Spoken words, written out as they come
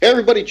Hey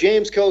everybody,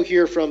 James Coe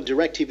here from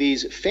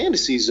DirecTV's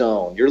Fantasy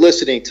Zone. You're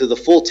listening to the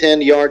Full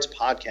 10 Yards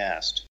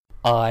podcast.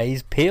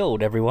 Eyes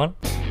peeled, everyone.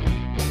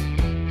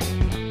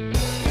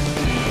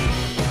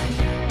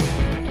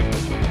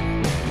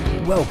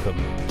 Welcome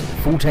to the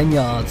Full 10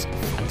 Yards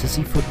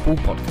Fantasy Football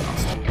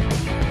Podcast.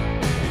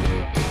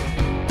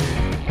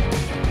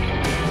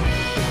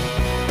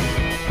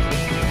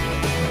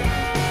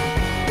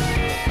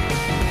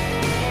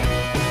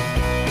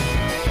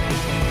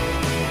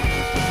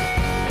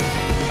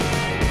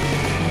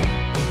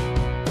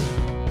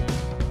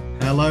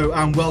 Hello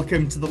and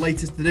welcome to the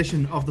latest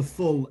edition of the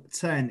Full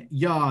 10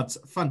 Yards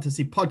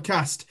Fantasy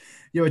Podcast.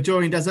 You are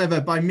joined as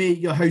ever by me,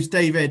 your host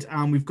David,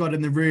 and we've got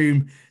in the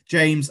room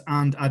James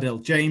and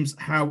Adil. James,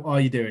 how are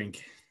you doing?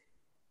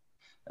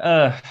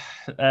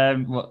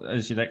 Well,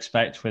 as you'd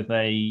expect with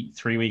a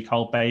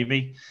 3-week-old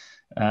baby.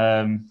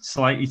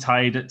 Slightly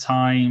tired at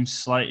times,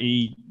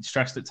 slightly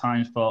stressed at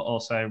times, but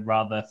also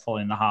rather full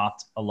in the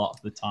heart a lot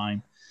of the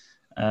time.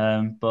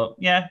 But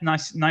yeah,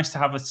 nice to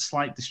have a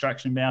slight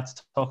distraction and be able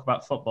to talk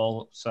about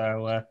football.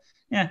 So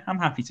yeah, I'm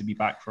happy to be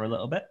back for a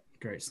little bit.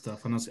 Great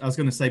stuff. And I was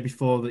going to say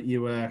before that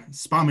you were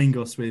spamming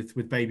us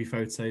with baby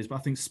photos, but I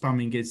think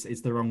spamming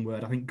is the wrong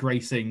word. I think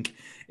gracing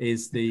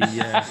is the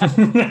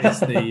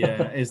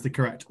is the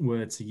correct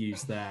word to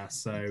use there.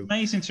 So it's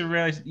amazing to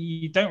realize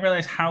you don't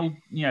realize how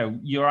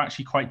you're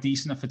actually quite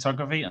decent at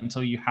photography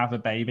until you have a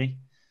baby.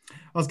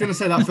 I was going to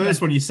say that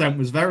first one you sent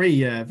was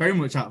very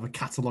much out of a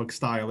catalogue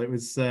style. It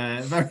was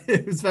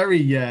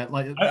very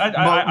like.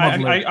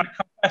 I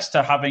confess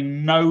to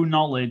having no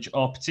knowledge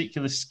or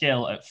particular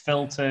skill at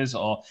filters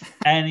or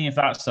any of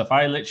that stuff.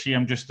 I literally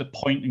am just a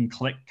point and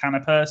click kind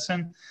of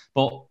person.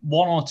 But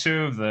one or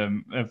two of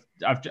them,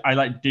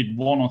 I did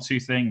one or two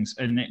things,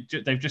 and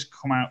they've just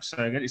come out so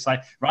good. It's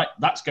like, right,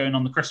 that's going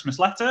on the Christmas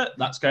letter,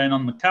 that's going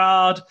on the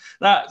card,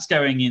 that's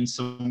going in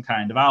some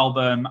kind of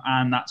album,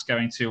 and that's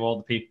going to all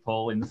the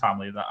people in the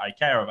family that I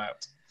care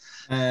about.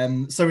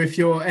 So if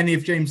you're any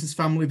of James's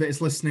family that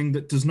is listening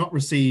that does not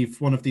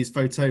receive one of these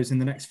photos in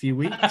the next few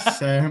weeks,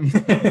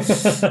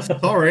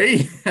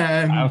 sorry.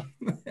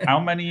 How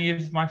many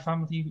of my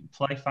family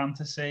play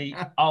fantasy?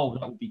 Oh,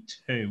 that would be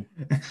 2.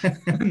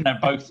 They're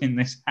both in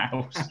this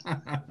house.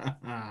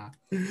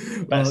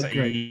 Better set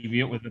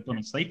you up with the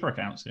Dummy Sleeper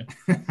account soon.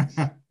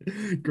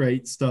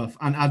 Great stuff.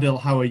 And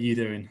Adil, how are you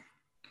doing?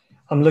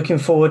 I'm looking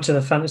forward to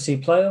the fantasy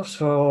playoffs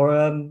for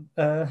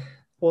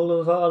all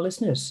of our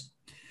listeners.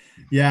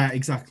 Yeah,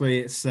 exactly.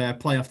 It's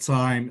playoff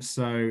time,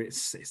 so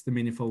it's the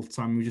meaningful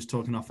time. We were just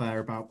talking off air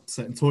about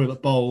certain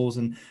toilet bowls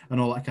and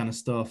all that kind of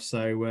stuff.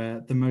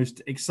 So the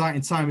most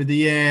exciting time of the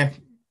year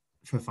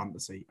for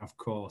fantasy, of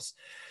course.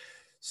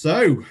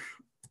 So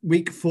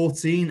week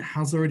 14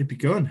 has already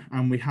begun,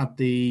 and we had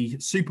the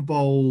Super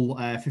Bowl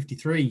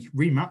 53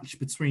 rematch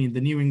between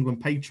the New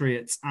England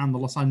Patriots and the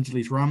Los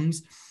Angeles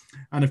Rams.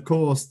 And of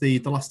course, the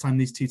last time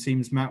these two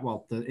teams met,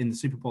 in the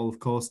Super Bowl, of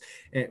course,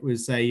 it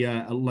was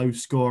a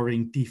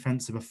low-scoring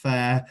defensive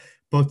affair.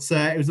 But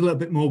it was a little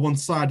bit more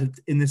one-sided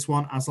in this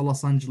one as the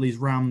Los Angeles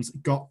Rams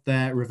got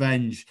their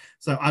revenge.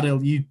 So,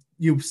 Adil,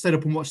 you stayed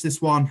up and watched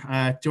this one.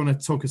 Do you want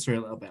to talk us through it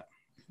a little bit?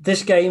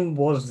 This game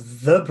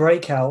was the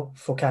breakout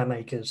for Cam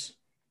Akers.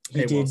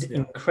 He did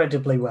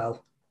incredibly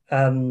well.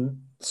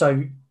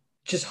 So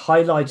just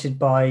highlighted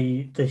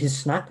by his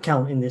snap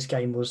count in this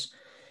game was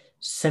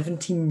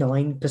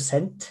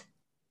 79%,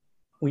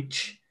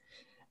 which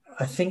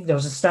I think there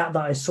was a stat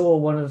that I saw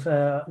one of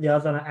the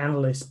other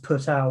analysts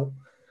put out.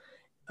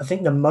 I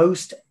think the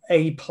most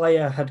a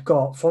player had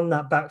got from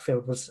that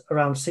backfield was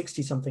around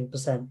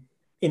 60-something%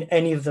 in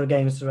any of the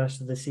games the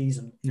rest of the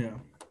season. Yeah.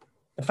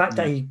 The fact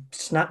that he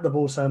snapped the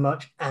ball so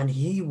much and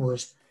he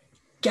was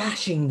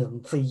gashing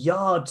them for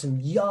yards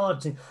and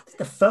yards. I think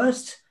the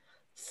first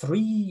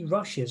 3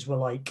 rushes were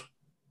like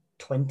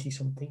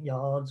 20-something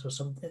yards or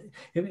something.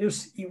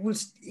 It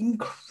was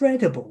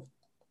incredible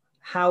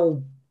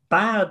how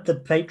bad the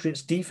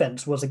Patriots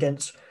defense was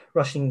against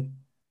rushing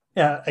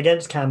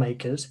against Cam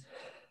Akers,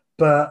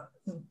 but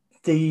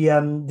the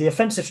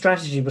offensive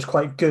strategy was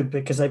quite good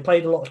because they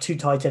played a lot of 2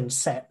 tight end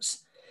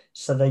sets,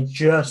 so they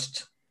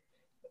just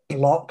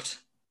blocked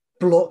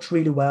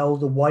really well.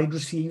 The wide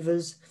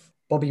receivers,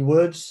 Bobby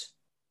Woods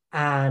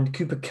and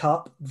Cooper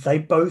Kupp, they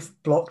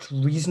both blocked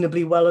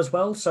reasonably well as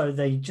well. So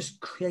they just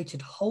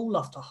created hole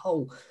after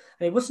hole.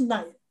 And it wasn't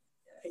that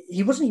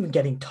he wasn't even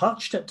getting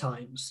touched at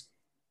times.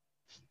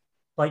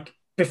 Like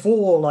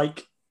before,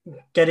 like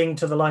getting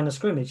to the line of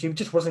scrimmage, he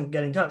just wasn't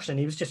getting touched. And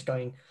he was just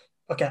going,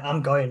 okay,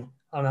 I'm going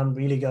and I'm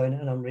really going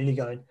and I'm really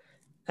going.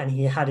 And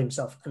he had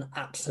himself an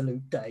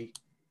absolute day.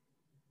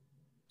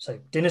 So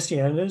dynasty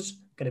owners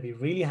going to be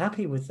really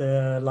happy with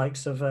the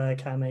likes of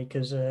Cam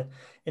Akers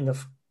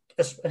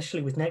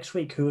especially with next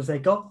week. Who have they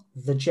got?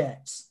 The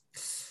Jets.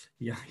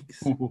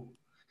 Yikes. Ooh.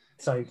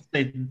 So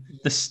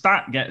the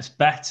stat gets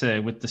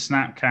better with the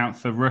snap count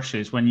for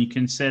rushes when you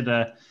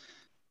consider,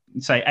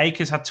 say,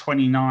 Akers had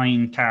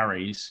 29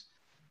 carries.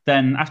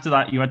 Then after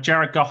that, you had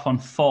Jared Goff on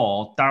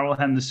 4, Darrell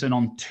Henderson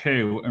on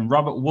 2, and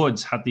Robert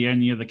Woods had the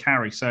only other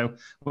carry. So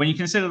when you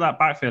consider that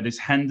backfield is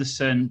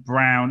Henderson,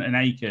 Brown, and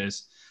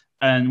Akers,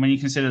 and when you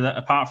consider that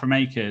apart from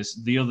Akers,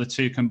 the other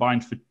 2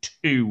 combined for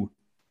 2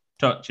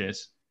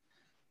 touches,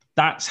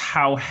 that's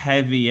how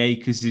heavy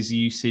Akers'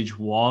 usage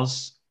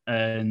was.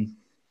 And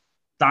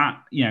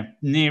that,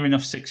 near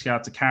enough 6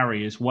 yards to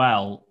carry as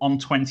well on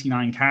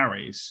 29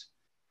 carries.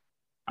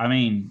 I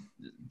mean,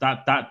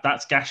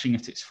 that's gashing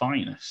at its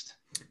finest.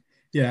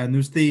 Yeah, and there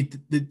was the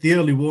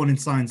early warning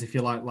signs, if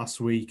you like, last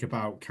week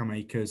about Cam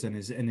Akers and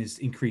his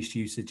increased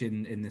usage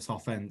in this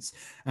offense.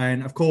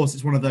 And of course,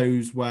 it's one of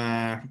those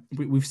where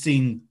we've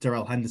seen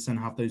Darrell Henderson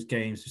have those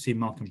games. We've seen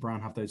Malcolm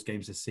Brown have those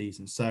games this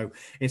season. So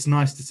it's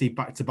nice to see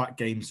back-to-back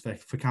games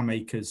for Cam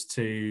Akers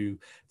to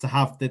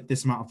have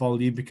this amount of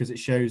volume, because it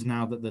shows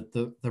now that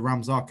the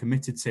Rams are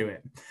committed to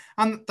it.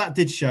 And that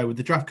did show with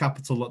the draft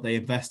capital that they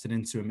invested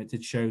into him. It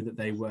did show that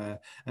they were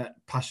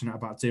passionate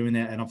about doing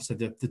it. And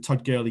obviously the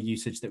Todd Gurley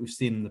usage that we've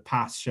seen in the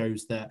past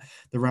shows that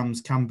the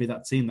Rams can be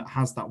that team that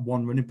has that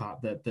one running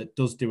back that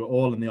does do it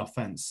all in the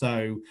offense.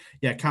 So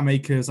yeah, Cam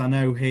Akers, I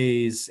know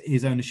his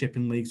ownership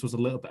in leagues was a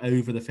little bit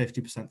over the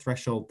 50%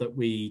 threshold that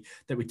we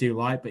do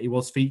like, but he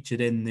was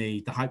featured in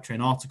the Hype Train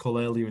article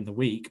earlier in the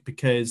week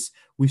because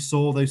we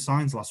saw those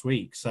signs last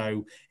week.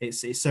 So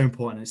it's so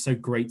important. It's so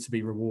great to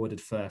be rewarded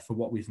for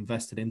what we've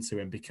invested into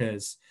him,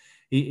 because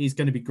he's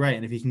going to be great.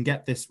 And if he can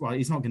get this, well,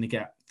 he's not going to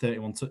get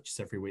 31 touches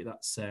every week.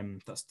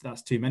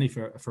 That's too many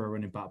for a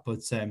running back. But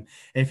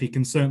if he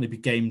can certainly be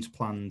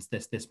planned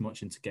this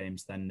much into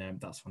games, then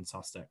that's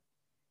fantastic.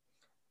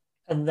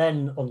 And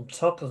then on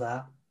top of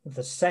that,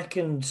 the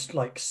second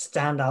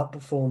standout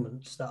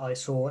performance that I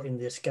saw in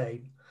this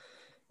game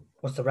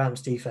was the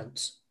Rams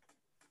defense.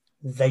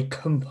 They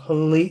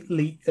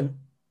completely and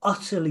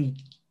utterly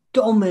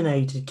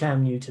dominated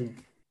Cam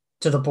Newton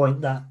to the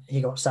point that he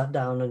got sat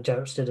down and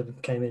Jarrett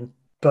Stidham came in.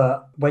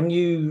 But when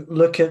you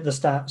look at the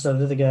stats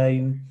over the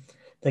game,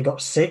 they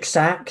got 6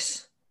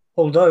 sacks.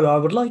 Although I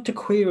would like to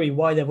query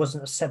why there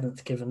wasn't a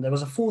 7th given. There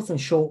was a 4th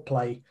and short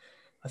play,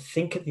 I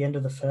think at the end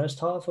of the first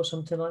half or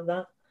something like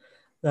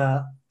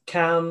that.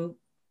 Cam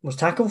was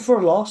tackled for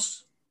a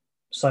loss.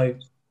 So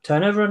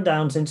turnover and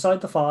downs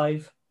inside the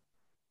 5.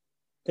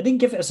 They didn't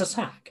give it as a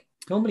sack.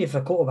 Normally if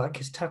a quarterback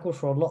is tackled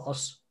for a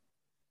loss,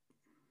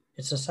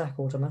 it's a sack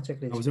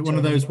automatically. Was it one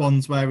of those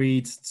ones where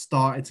he'd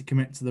started to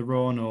commit to the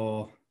run,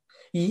 or?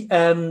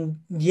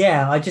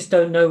 Yeah, I just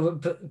don't know.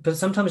 But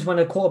sometimes when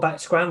a quarterback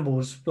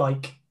scrambles,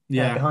 behind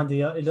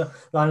the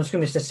line of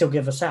scrimmage, they still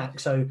give a sack.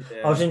 So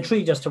yeah. I was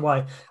intrigued as to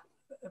why.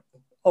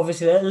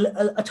 Obviously,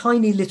 a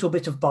tiny little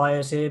bit of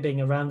bias here,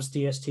 being a Rams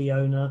DST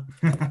owner,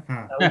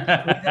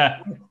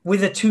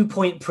 with a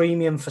 2-point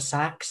premium for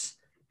sacks.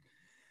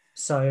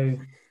 So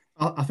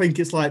I think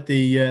it's like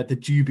the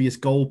dubious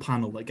goal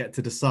panel that get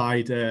to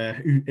decide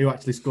who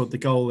actually scored the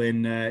goal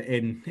in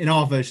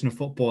our version of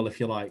football, if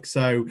you like.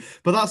 So,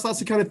 but that's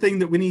the kind of thing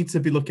that we need to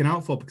be looking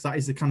out for, because that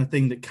is the kind of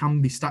thing that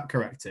can be stat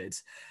corrected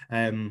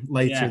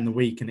later in the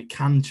week, and it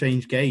can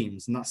change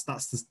games. And that's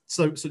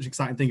such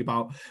exciting thing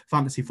about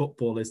fantasy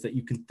football, is that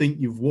you can think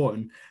you've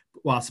won.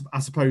 Well, I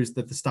suppose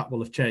that the stat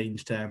will have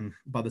changed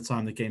by the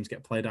time the games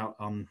get played out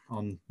on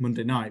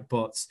Monday night.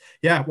 But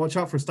yeah, watch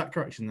out for a stat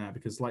correction there,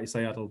 because like you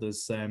say, Adel,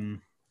 there's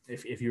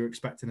if you were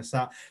expecting a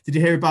stat. Did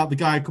you hear about the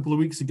guy a couple of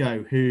weeks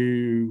ago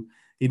who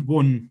he'd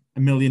won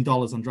 $1 million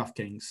on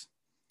DraftKings?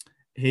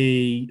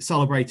 He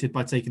celebrated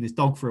by taking his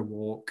dog for a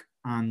walk,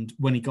 and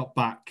when he got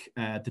back,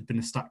 there'd been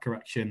a stat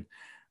correction,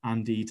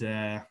 and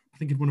I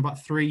think he'd won about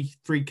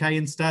 3K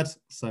instead.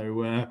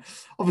 So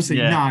obviously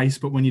nice,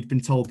 but when you'd been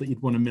told that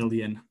you'd won $1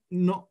 million,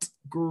 not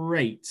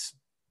great.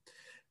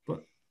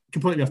 But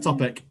completely off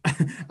topic.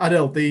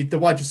 Adel, the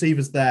wide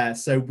receivers there.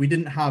 So we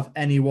didn't have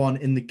anyone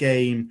in the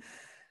game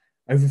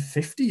over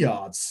 50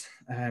 yards.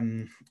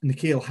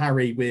 N'Keal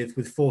Harry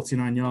with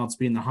 49 yards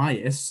being the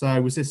highest. So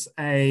was this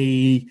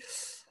a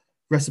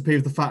recipe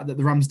of the fact that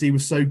the Rams D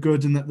was so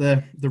good and that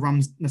the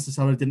Rams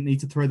necessarily didn't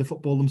need to throw the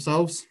football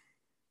themselves?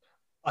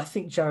 I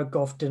think Jared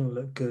Goff didn't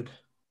look good.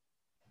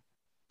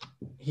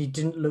 He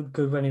didn't look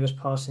good when he was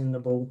passing the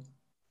ball.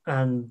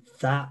 And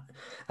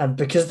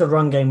because the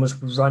run game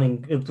was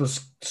running, it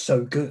was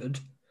so good.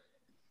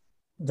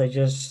 There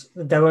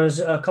was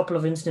a couple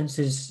of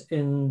instances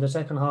in the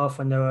second half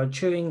when they were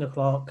chewing the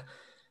clock,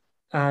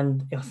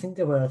 and I think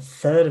they were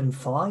 3rd and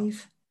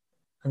 5,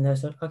 and they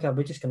said, okay,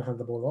 we're just going to hand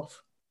the ball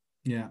off.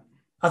 Yeah.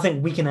 I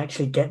think we can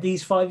actually get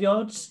these 5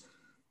 yards.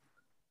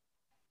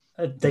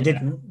 They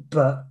didn't,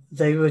 but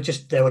they were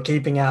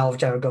keeping out of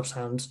Jared Goff's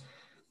hands.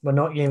 We're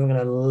not even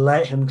going to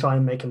let him try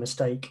and make a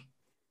mistake.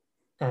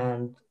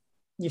 And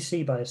you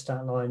see by his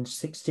stat line,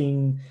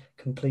 16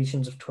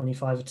 completions of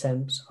 25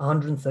 attempts,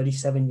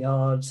 137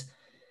 yards,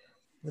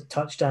 the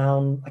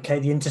touchdown. Okay,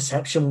 the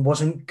interception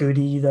wasn't good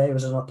either. It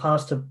was a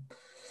pass to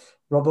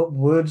Robert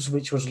Woods,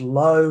 which was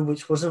low,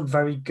 which wasn't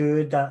very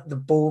good. That the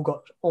ball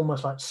got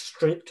almost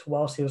stripped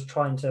whilst he was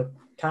trying to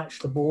catch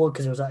the ball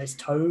because it was at his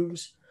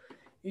toes.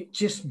 It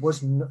just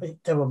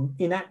wasn't. There were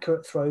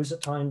inaccurate throws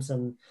at times,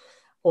 and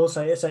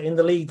Also, so in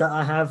the league that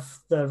I have,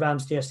 the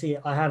Rams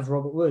DSC, I have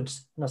Robert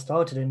Woods, and I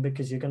started him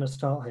because you're going to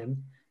start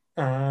him,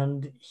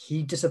 and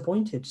he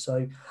disappointed.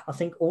 So I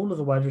think all of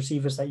the wide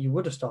receivers that you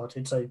would have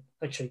started, so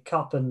actually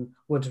Cup and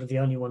Woods were the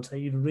only ones that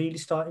you'd really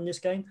start in this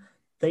game,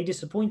 they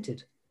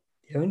disappointed.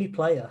 The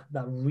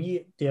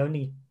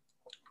only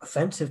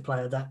offensive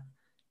player that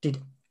did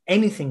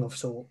anything of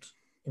sort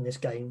in this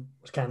game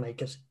was Cam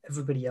Akers.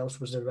 Everybody else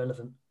was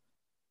irrelevant.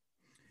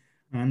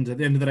 And at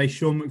the end of the day,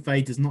 Sean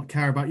McVay does not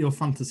care about your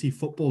fantasy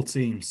football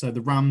team. So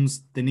the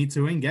Rams, they need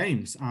to win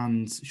games.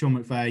 And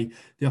Sean McVay,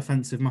 the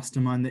offensive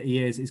mastermind that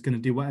he is going to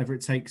do whatever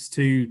it takes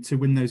to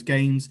win those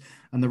games.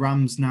 And the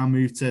Rams now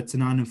move to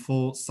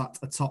 9-4, sat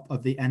atop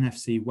of the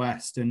NFC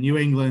West. And New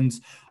England,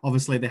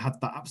 obviously, they had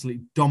that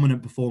absolutely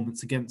dominant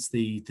performance against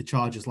the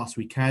Chargers last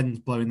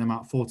weekend, blowing them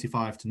out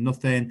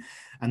 45-0.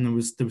 And there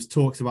was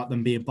talks about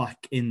them being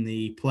back in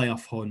the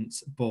playoff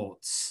hunt,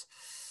 but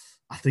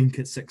I think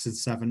at 6 and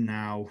 7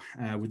 now,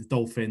 with the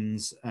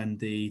Dolphins and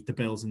the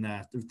Bills in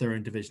their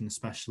own division,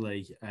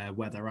 especially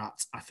where they're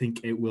at, I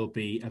think it will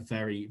be a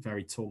very,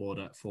 very tall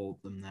order for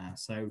them there.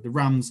 So the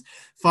Rams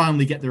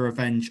finally get their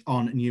revenge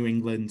on New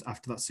England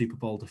after that Super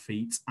Bowl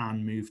defeat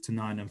and move to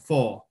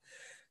 9-4.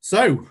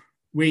 So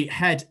we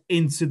head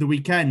into the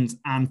weekend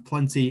and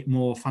plenty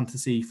more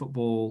fantasy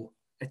football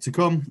to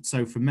come.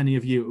 So for many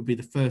of you, it will be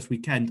the first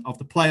weekend of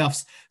the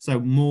playoffs. So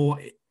more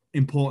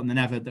important than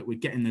ever that we're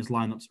getting those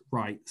lineups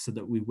right so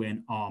that we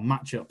win our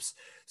matchups.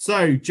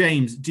 So,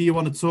 James, do you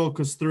want to talk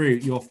us through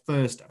your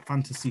first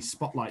fantasy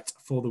spotlight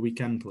for the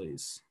weekend,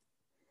 please?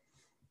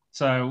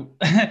 So,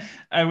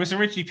 I was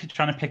originally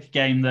trying to pick a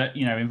game that,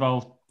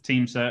 involved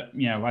teams that,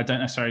 I don't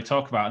necessarily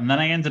talk about. And then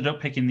I ended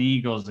up picking the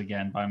Eagles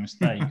again by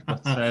mistake.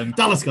 But,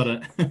 Dallas got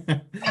it.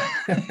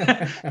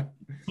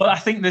 But I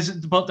think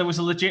there was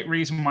a legit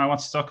reason why I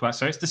wanted to talk about it.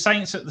 So it's the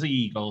Saints at the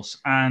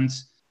Eagles. And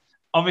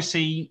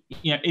obviously,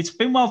 it's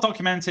been well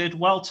documented,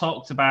 well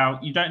talked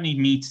about. You don't need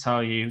me to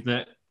tell you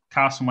that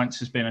Carson Wentz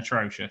has been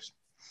atrocious.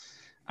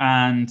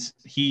 And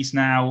he's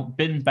now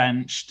been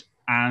benched,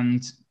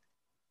 and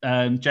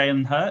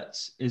Jalen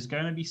Hurts is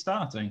going to be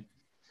starting.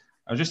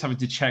 I was just having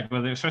to check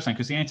whether it was first time,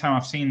 because the only time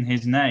I've seen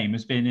his name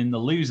has been in the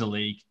loser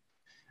league,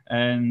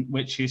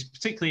 which is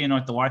particularly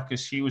annoyed the wife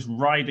because she was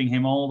riding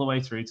him all the way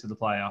through to the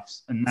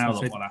playoffs. And now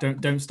look what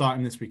happened. Don't start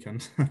him this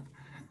weekend.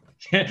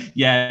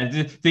 Yeah,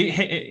 put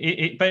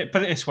it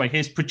this way,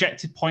 his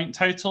projected point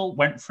total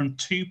went from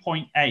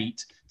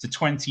 2.8 to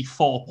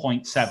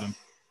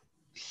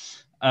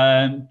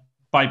 24.7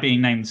 by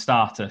being named the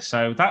starter.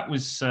 So that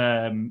was,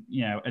 an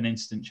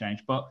instant change.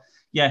 But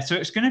yeah, so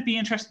it's going to be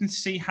interesting to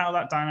see how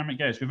that dynamic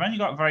goes. We've only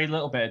got very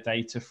little bit of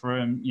data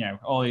from,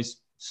 all his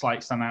slight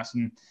standouts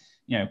and,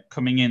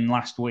 coming in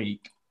last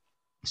week.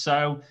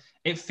 So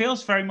it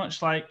feels very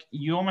much like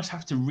you almost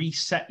have to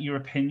reset your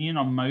opinion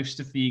on most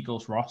of the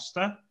Eagles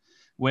roster,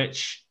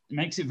 which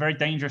makes it very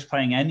dangerous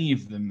playing any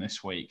of them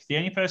this week. The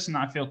only person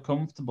that I feel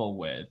comfortable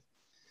with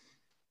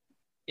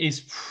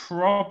is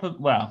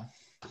probably,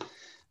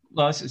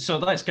 so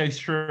let's go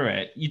through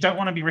it. You don't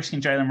want to be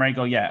risking Jalen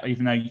Reagor yet,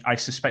 even though I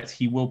suspect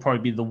he will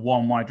probably be the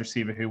one wide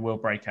receiver who will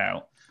break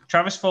out.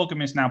 Travis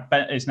Fulgham is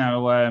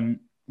now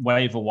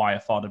waiver wire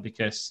fodder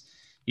because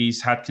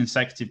he's had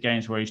consecutive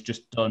games where he's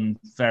just done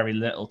very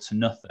little to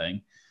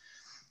nothing.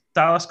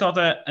 Dallas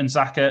Goedert and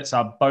Zach Ertz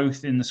are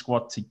both in the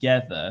squad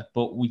together,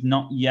 but we've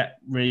not yet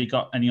really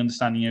got any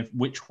understanding of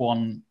which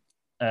one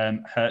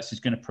Hurts is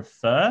going to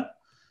prefer,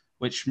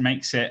 which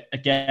makes it,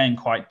 again,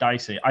 quite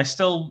dicey.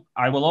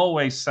 I will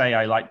always say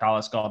I like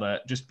Dallas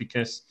Goedert just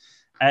because,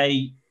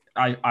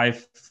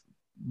 I've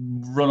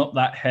run up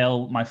that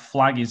hill, my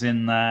flag is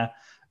in there,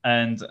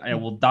 and I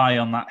will die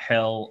on that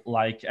hill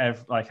like I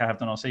have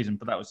done all season.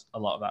 But a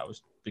lot of that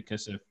was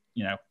because of,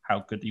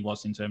 how good he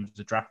was in terms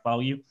of draft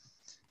value.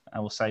 I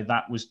will say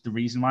that was the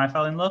reason why I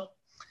fell in love.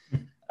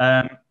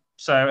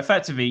 So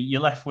effectively, you're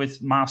left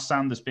with Miles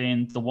Sanders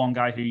being the one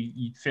guy who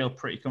you feel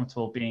pretty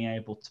comfortable being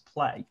able to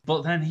play.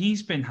 But then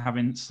he's been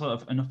having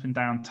sort of an up and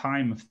down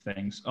time of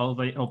things,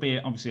 albeit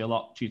obviously a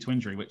lot due to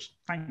injury, which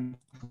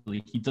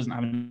thankfully he doesn't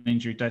have an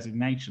injury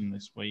designation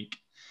this week.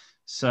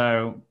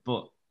 So,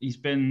 but he's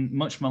been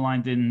much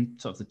maligned in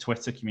sort of the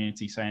Twitter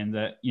community saying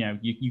that,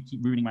 you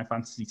keep ruining my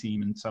fantasy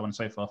team and so on and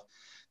so forth.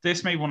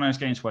 This may be one of those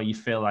games where you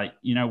feel like,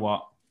 you know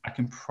what, I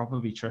can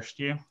probably trust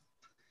you,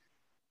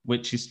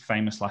 which is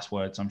famous last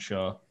words, I'm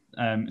sure,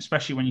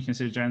 especially when you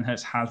consider Jalen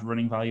Hurts has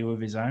running value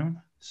of his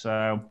own.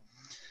 So,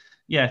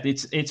 yeah,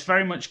 it's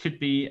very much could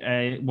be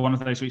one of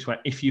those weeks where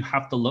if you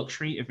have the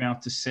luxury of being able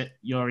to sit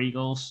your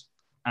Eagles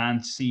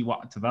and see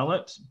what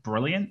develops,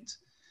 brilliant.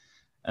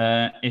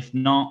 If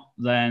not,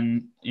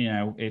 then,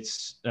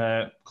 it's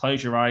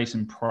close your eyes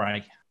and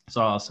pray. That's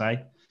all I'll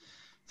say.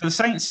 For the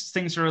Saints,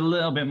 things are a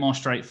little bit more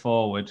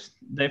straightforward.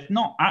 They've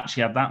not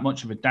actually had that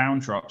much of a down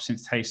drop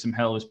since Taysom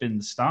Hill has been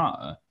the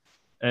starter.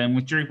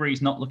 With Drew Brees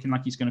not looking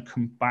like he's going to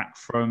come back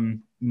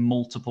from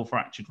multiple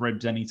fractured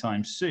ribs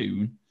anytime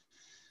soon,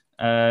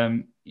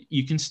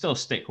 you can still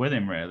stick with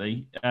him,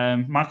 really.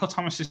 Michael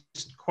Thomas is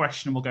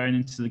questionable going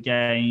into the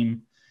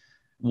game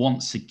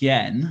once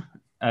again.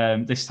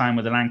 this time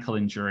with an ankle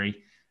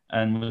injury,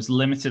 and was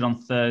limited on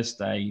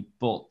Thursday,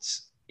 but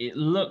it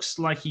looks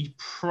like he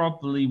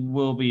probably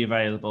will be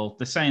available.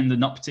 They're saying they're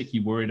not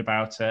particularly worried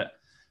about it,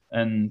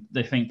 and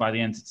they think by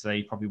the end of today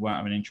he probably won't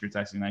have an injury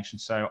designation.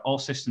 So all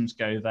systems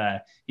go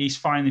there. He's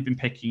finally been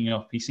picking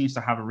up. He seems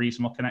to have a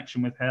reasonable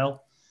connection with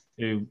Hill,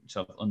 who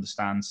sort of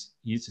understands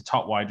he's a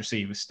top wide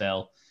receiver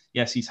still.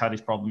 Yes, he's had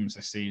his problems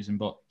this season,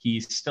 but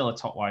he's still a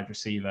top wide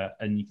receiver,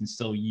 and you can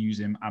still use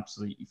him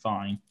absolutely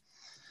fine.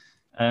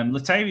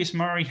 Latavius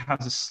Murray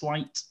has a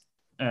slight...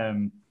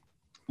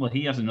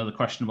 he has another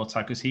questionable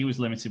tag because he was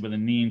limited with a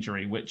knee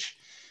injury, which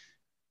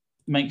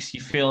makes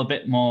you feel a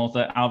bit more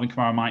that Alvin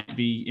Kamara might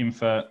be in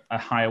for a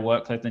higher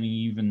workload than he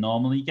even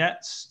normally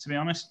gets, to be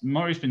honest.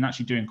 Murray's been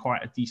actually doing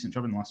quite a decent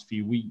job in the last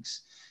few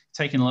weeks,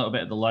 taking a little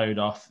bit of the load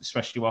off,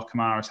 especially while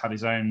Kamara's had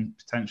his own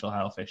potential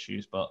health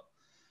issues. But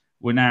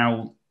we're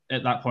now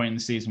at that point in the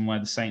season where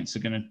the Saints are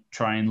going to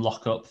try and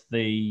lock up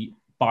the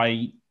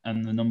bye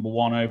and the number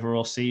 1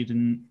 overall seed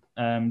in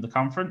the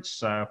conference.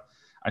 So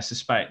I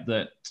suspect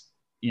that,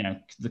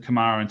 the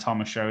Kamara and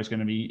Thomas show is going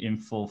to be in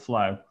full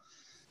flow.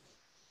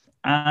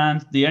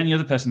 And the only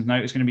other person to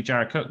note is going to be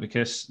Jared Cook,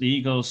 because the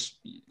Eagles,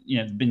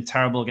 have been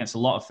terrible against a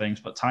lot of things,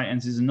 but tight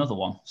ends is another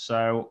one.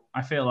 So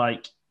I feel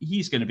like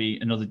he's going to be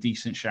another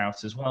decent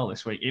shout as well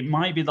this week. It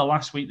might be the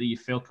last week that you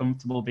feel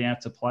comfortable being able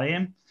to play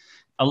him.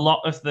 A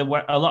lot of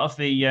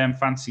the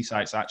fantasy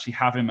sites actually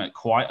have him at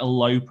quite a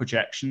low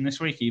projection this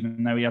week,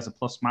 even though he has a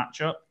plus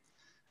matchup.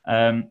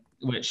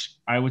 Which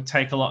I would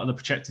take a lot of the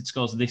projected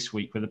scores this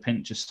week with a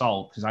pinch of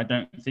salt, because I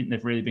don't think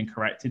they've really been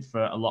corrected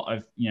for a lot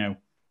of,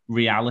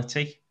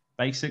 reality,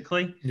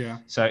 basically. Yeah.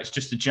 So it's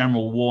just a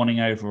general warning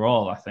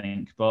overall, I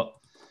think. But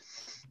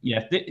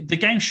yeah, the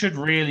game should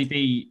really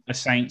be a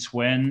Saints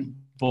win,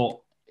 but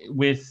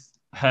with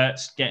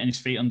Hurts getting his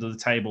feet under the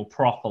table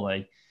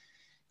properly,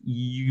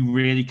 you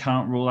really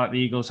can't rule out the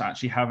Eagles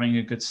actually having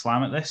a good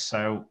slam at this.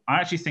 So I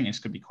actually think this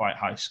could be quite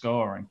high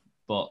scoring.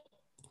 But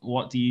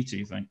what do you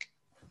two think?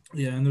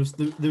 Yeah, and there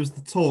was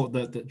the talk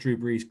that Drew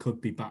Brees could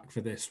be back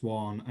for this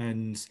one,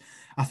 and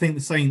I think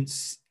the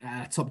Saints,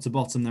 top to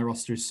bottom, their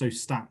roster is so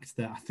stacked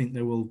that I think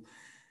they will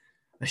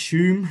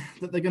assume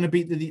that they're going to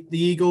beat the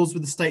Eagles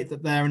with the state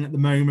that they're in at the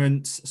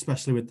moment,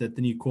 especially with the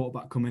new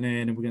quarterback coming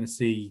in, and we're going to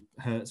see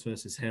Hurts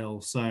versus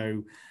Hill.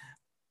 So,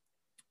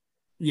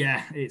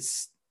 yeah,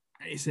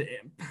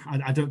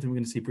 I don't think we're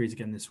going to see Brees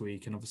again this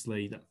week, and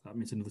obviously that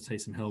means another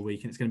Taysom Hill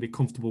week, and it's going to be a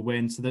comfortable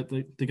win. So that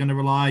they're going to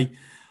rely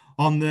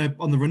on the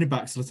running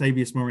backs.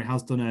 Latavius Murray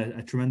has done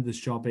a tremendous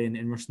job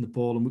in rushing the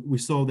ball, and we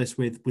saw this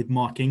with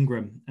Mark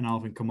Ingram and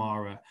Alvin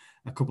Kamara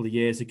a couple of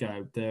years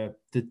ago.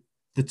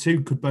 The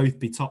two could both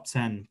be top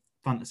 10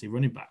 fantasy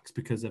running backs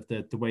because of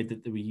the way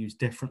that they were used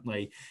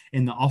differently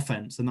in the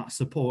offense, and that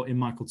support in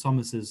Michael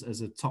Thomas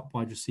as a top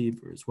wide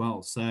receiver as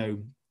well. So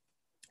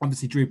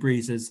obviously Drew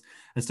Brees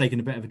has taken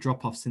a bit of a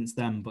drop off since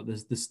then, but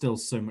there's still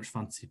so much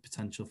fantasy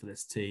potential for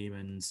this team,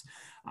 and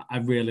I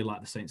really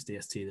like the Saints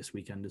DST this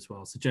weekend as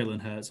well. So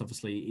Jalen Hurts,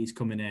 obviously he's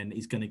coming in,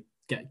 he's going to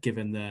get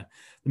given the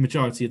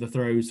majority of the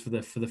throws for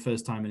the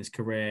first time in his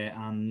career,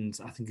 and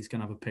I think he's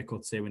going to have a pick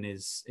or two in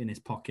his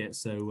pocket.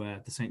 So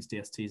the Saints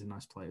DST is a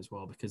nice play as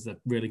well, because they're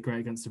really great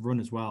against the run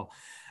as well.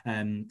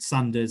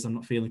 Sanders, I'm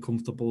not feeling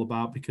comfortable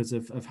about because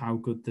of how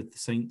good the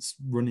Saints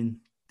running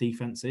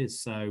defense is.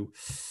 So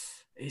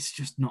it's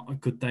just not a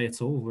good day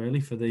at all,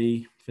 really, for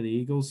the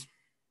Eagles.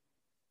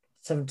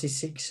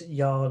 76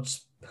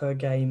 yards per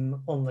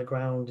game on the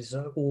ground is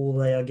all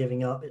they are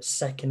giving up. It's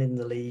second in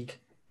the league.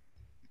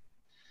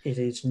 It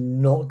is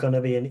not going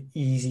to be an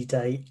easy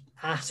day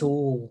at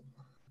all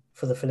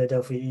for the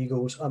Philadelphia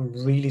Eagles. I'm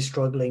really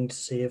struggling to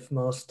see if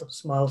Miles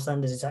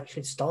Sanders is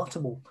actually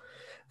startable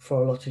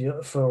for a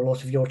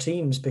lot of your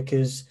teams,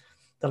 because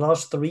the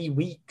last 3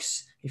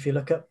 weeks, if you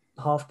look at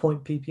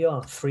half-point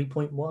PPR,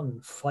 3.1,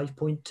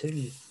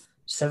 5.2,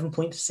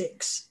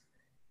 7.6.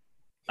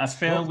 I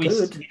feel we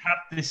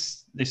had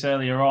this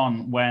earlier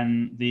on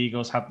when the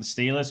Eagles had the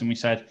Steelers, and we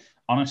said,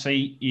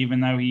 honestly, even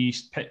though he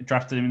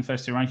drafted him in the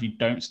first 2 rounds, you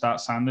don't start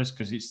Sanders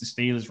because it's the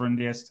Steelers run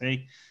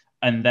DST.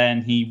 And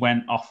then he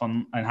went off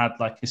and had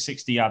like a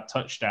 60-yard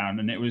touchdown,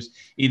 and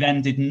he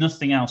then did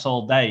nothing else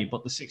all day,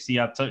 but the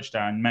 60-yard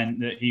touchdown meant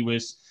that he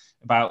was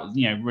about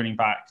running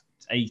back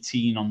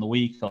 18 on the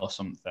week or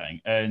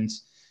something, and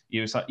it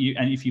was like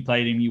and if you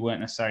played him, you weren't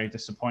necessarily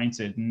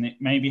disappointed, and it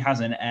maybe has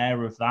an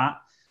air of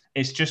that.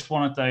 It's just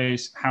one of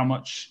those, how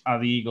much are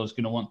the Eagles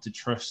going to want to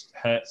trust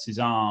Hurts'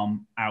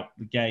 arm out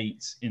the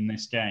gate in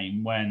this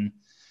game when,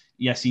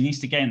 yes, he needs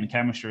to gain the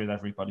chemistry with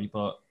everybody,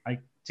 but I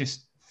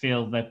just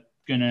feel they're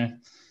going to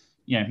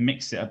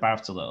mix it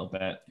about a little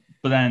bit.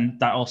 But then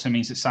that also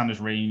means that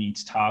Sanders really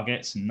needs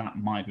targets, and that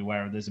might be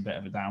where there's a bit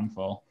of a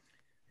downfall.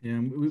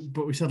 Yeah,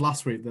 but we said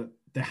last week that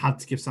they had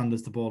to give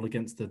Sanders the ball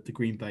against the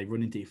Green Bay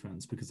running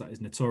defense because that is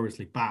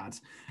notoriously bad,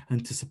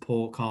 and to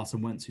support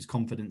Carson Wentz, whose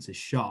confidence is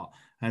shot.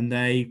 And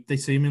they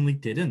seemingly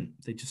didn't.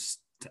 They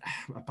just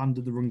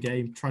abandoned the run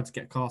game, tried to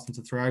get Carson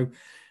to throw.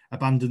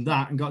 abandoned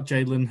that and got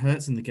Jalen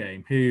Hurts in the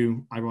game,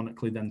 who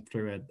ironically then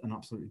threw an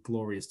absolutely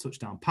glorious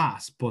touchdown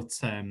pass. But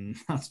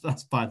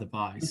that's by the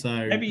by.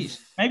 So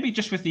maybe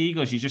just with the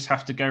Eagles, you just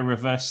have to go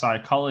reverse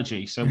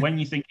psychology. So when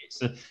you think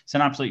it's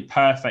an absolutely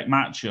perfect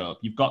matchup,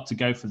 you've got to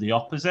go for the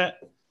opposite.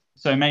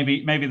 So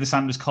maybe the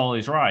Sanders call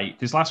is right,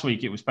 because last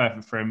week it was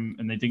perfect for him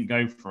and they didn't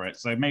go for it.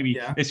 So maybe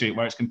this week,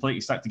 where it's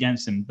completely stacked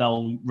against him,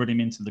 they'll run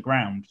him into the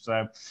ground.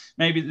 So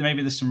maybe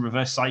there's some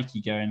reverse psyche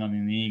going on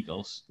in the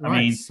Eagles. Right, I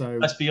mean, so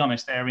let's be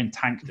honest, they're in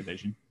tank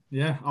division.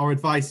 Yeah, our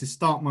advice is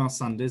start Miles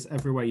Sanders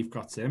everywhere you've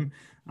got him,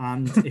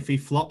 and if he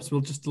flops,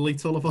 we'll just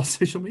delete all of our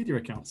social media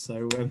accounts.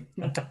 So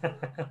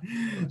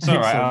it's all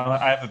right.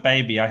 I have a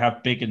baby. I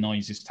have bigger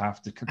noises to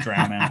have to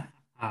drown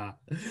out.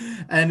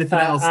 Anything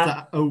else?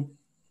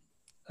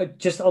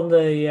 Just on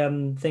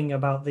the thing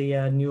about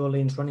the New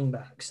Orleans running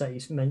backs that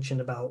you mentioned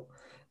about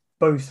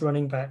both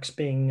running backs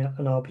being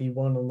an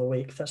RB1 on the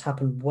week. That's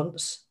happened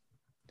once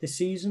this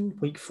season,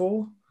 week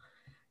 4.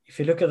 If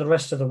you look at the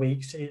rest of the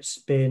weeks, it's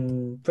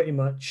been pretty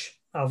much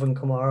Alvin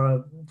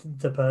Kamara,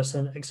 the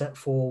person, except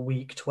for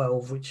week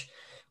 12, which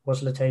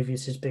was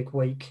Latavius's big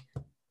week.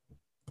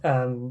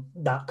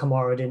 That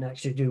Kamara didn't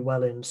actually do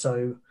well in.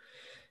 So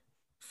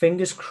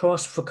fingers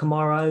crossed for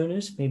Kamara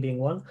owners, me being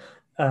one.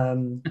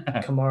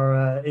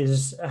 Kamara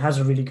has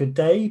a really good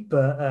day,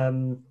 but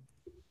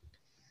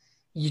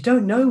you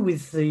don't know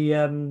with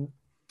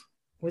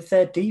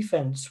their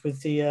defense,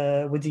 with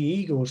the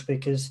Eagles,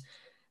 because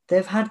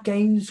they've had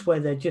games where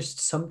they're just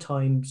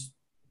sometimes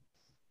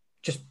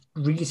just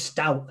really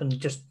stout and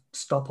just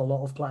stop a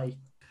lot of play.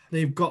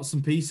 They've got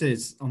some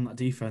pieces on that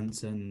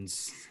defense, and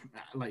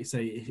like you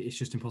say, it's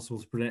just impossible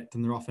to predict.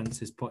 And their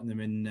offense is putting them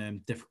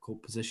in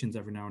difficult positions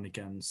every now and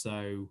again.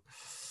 So,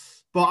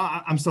 but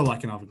I'm still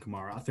liking Alvin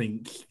Kamara. I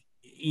think,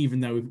 even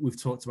though we've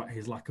talked about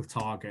his lack of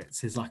targets,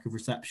 his lack of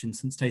reception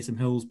since Taysom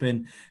Hill's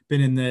been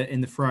in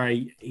the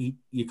fray,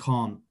 you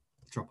can't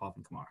drop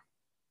Alvin Kamara.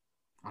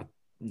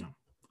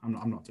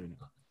 I'm not doing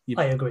it.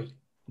 I agree.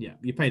 Yeah,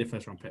 you paid a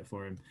first-round pick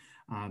for him,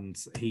 and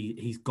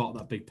he's got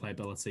that big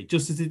playability.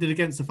 Just as he did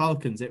against the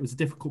Falcons, it was a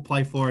difficult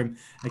play for him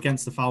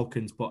against the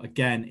Falcons, but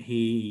again,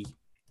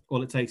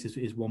 all it takes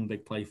is one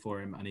big play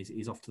for him, and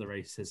he's off to the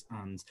races,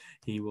 and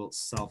he will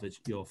salvage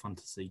your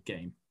fantasy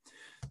game.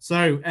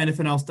 So,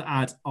 anything else to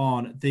add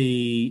on the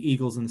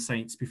Eagles and the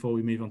Saints before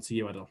we move on to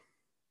you, Edel?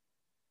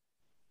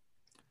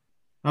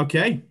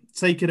 Okay,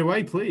 take it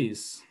away,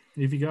 please.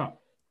 Who have you got?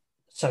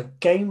 So,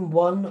 game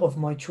 1 of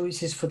my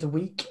choices for the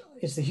week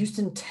is the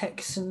Houston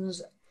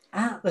Texans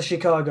at the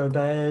Chicago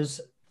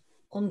Bears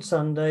on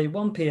Sunday,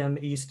 1 p.m.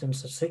 Eastern,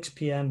 so 6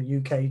 p.m.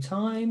 UK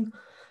time.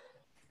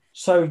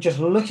 So just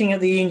looking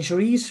at the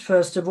injuries,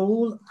 first of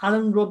all,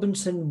 Allen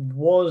Robinson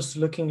was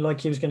looking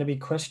like he was going to be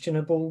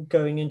questionable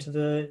going into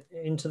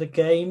the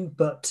game,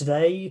 but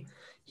today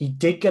he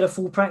did get a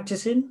full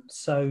practice in,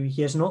 so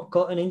he has not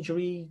got an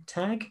injury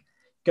tag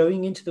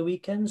going into the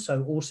weekend,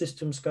 so all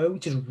systems go,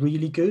 which is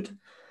really good.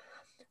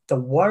 The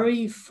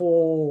worry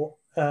for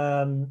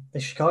the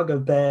Chicago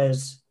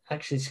Bears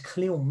actually is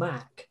Khalil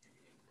Mack.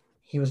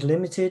 He was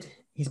limited.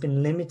 He's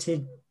been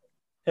limited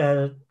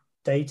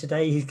day to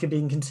day. He's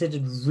being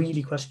considered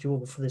really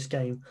questionable for this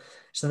game.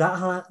 So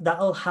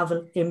that'll have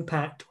an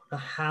impact on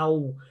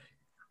how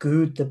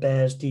good the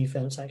Bears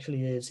defense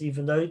actually is.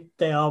 Even though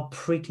they are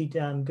pretty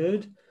damn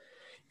good,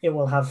 it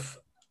will have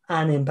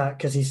an impact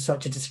because he's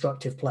such a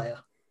destructive player.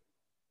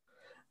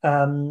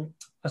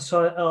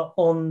 So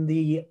on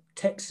the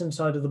Texan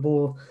side of the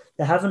ball,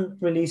 they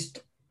haven't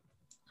released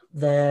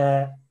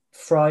their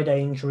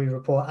Friday injury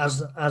report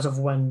as of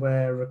when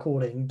we're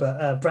recording,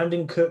 but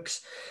Brandon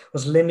Cooks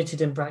was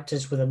limited in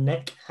practice with a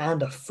neck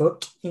and a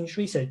foot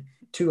injury, so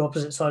 2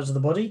 opposite sides of the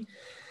body.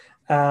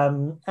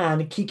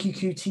 And Kiki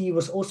QT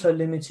was also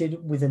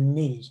limited with a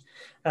knee.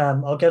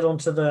 I'll get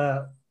onto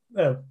the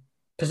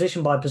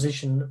position by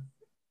position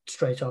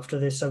straight after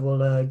this, so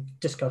we'll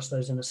discuss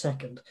those in a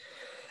second.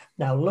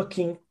 Now,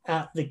 looking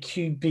at the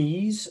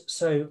QBs,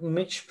 so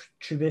Mitch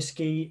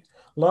Trubisky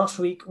last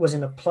week was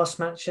in a plus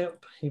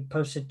matchup. He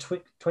posted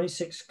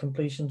 26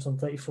 completions on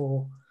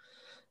 34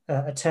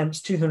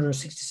 attempts,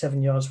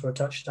 267 yards for a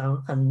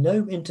touchdown, and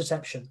no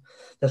interception.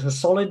 Those were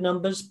solid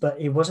numbers, but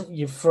it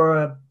wasn't for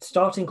a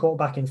starting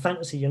quarterback in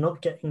fantasy. You're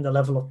not getting the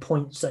level of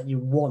points that you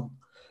want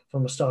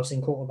from a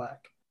starting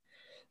quarterback.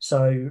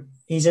 So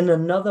he's in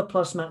another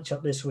plus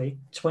matchup this week,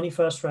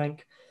 21st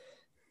rank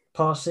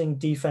passing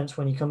defense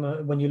when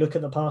you look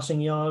at the passing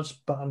yards,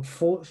 but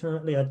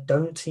unfortunately I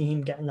don't see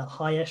him getting that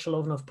high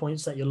echelon of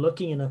points that you're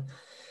looking in a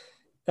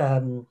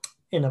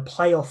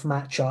playoff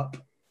matchup.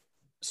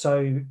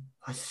 So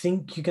I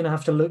think you're going to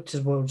have to look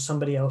towards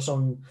somebody else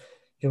on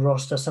your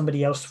roster,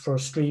 somebody else for a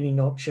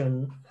streaming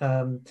option.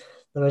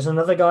 There is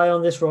another guy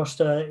on this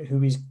roster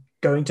who is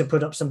going to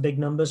put up some big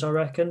numbers, I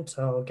reckon,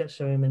 so I'll get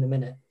to him in a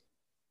minute.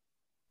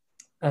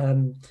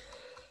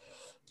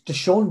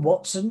 Deshaun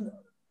Watson,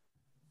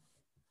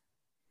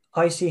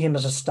 I see him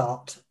as a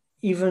start,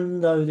 even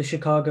though the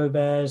Chicago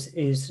Bears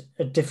is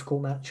a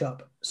difficult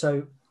matchup.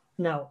 So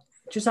now,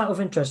 just out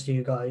of interest to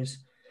you guys,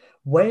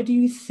 Where do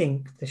you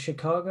think the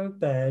Chicago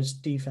Bears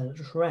defense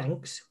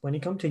ranks when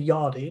it comes to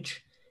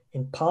yardage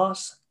in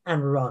pass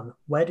and run?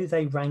 Where do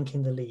they rank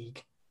in the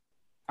league?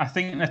 I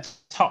think they're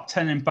top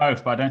 10 in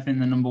both, but I don't think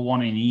they're number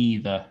one in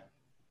either.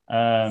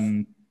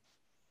 I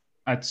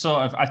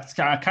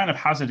kind of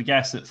hazard a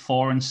guess at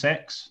 4 and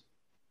 6.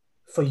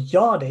 For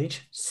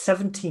yardage,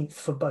 17th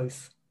for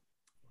both.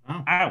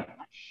 Wow.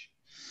 Ouch.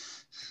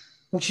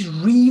 Which is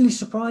really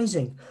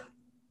surprising.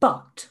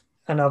 But,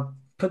 and I'll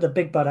put the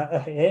big but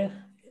out here,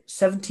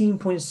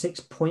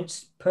 17.6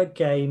 points per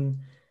game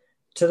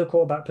to the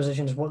quarterback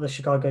position is what the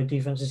Chicago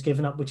defense has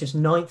given up, which is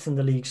 9th in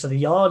the league. So the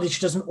yardage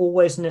doesn't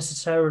always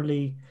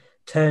necessarily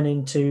turn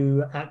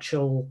into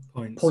actual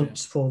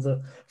points for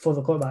the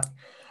quarterback.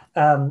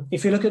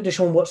 If you look at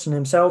Deshaun Watson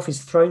himself,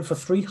 he's thrown for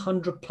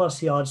 300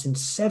 plus yards in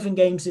 7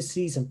 games this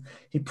season.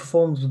 He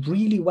performed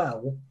really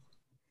well,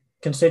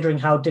 considering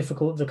how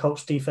difficult the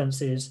Colts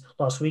defense is.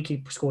 Last week,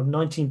 he scored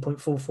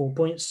 19.44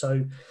 points.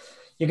 So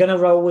you're going to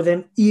roll with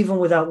him, even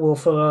without Will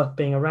Fuller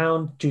being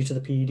around due to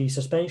the PED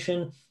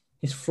suspension.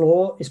 His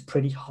floor is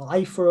pretty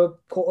high for a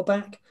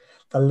quarterback.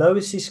 The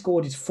lowest he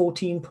scored is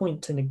 14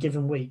 points in a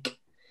given week.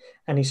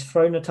 And he's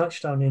thrown a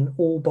touchdown in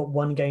all but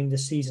 1 game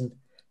this season.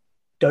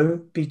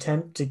 Don't be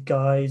tempted,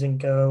 guys and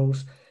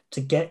girls,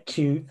 to get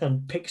cute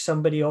and pick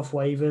somebody off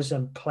waivers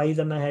and play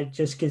them ahead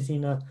just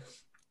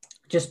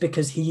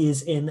because he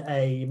is in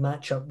a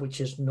matchup which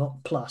is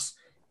not plus.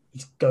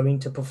 He's going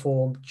to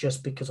perform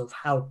just because of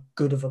how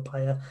good of a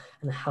player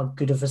and how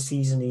good of a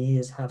season he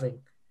is having.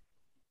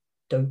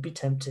 Don't be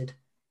tempted.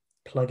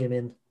 Plug him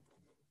in.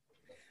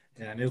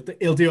 Yeah, and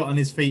he'll do it on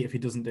his feet if he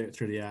doesn't do it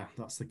through the air.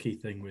 That's the key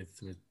thing with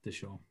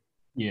Deshaun.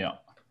 Yeah.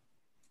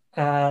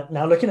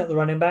 Now looking at the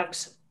running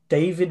backs,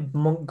 David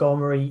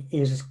Montgomery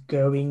is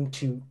going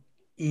to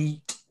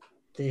eat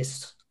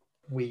this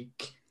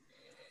week.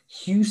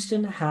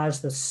 Houston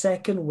has the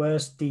 2nd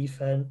worst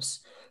defense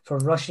for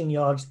rushing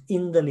yards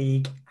in the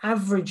league,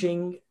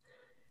 averaging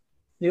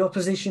the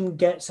opposition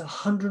gets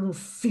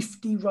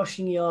 150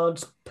 rushing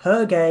yards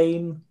per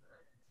game.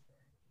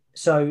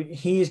 So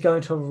he is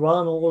going to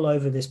run all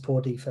over this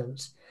poor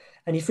defense.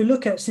 And if you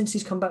look at, since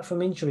he's come back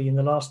from injury in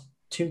the last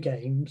 2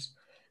 games,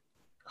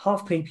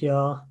 half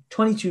PPR,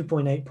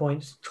 22.8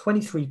 points,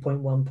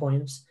 23.1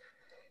 points.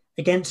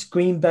 Against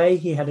Green Bay,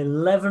 he had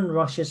 11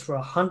 rushes for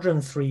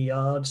 103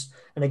 yards.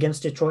 And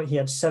against Detroit, he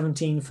had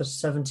 17 for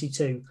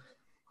 72.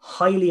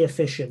 Highly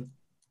efficient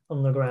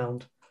on the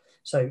ground.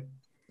 So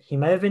he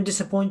may have been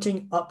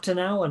disappointing up to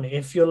now. And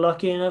if you're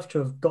lucky enough to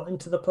have got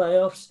into the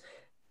playoffs,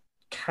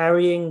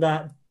 carrying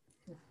that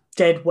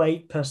dead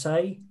weight per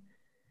se,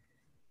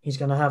 he's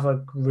going to have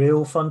a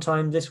real fun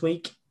time this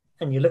week.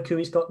 And you look who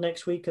he's got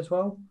next week as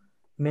well.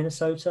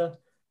 Minnesota,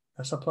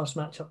 that's a plus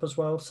matchup as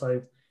well.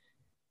 So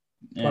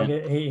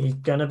he's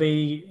going to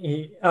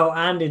be...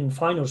 and in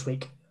finals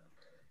week,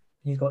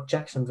 he's got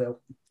Jacksonville,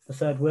 the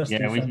 3rd worst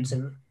defense.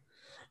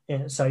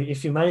 So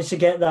if you manage to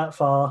get that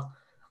far,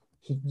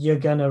 you're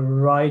going to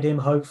ride him,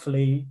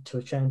 hopefully, to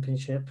a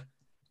championship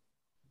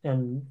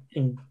and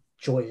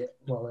enjoy it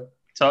while it...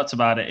 Talked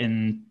about it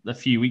in a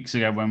few weeks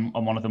ago when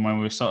we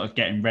were sort of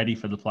getting ready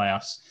for the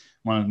playoffs.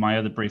 One of my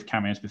other brief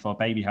cameos before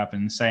baby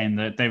happened, saying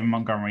that David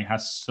Montgomery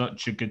has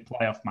such a good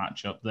playoff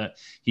matchup that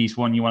he's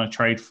one you want to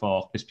trade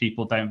for because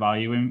people didn't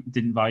value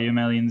him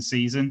early in the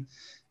season.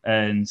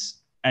 And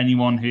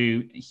anyone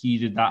who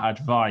heeded that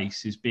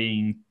advice is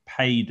being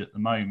paid at the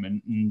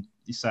moment. And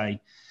you say,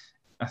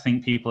 I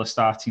think people are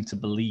starting to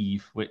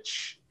believe,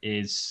 which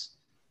is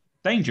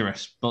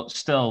dangerous, but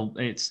still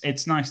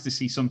it's nice to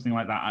see something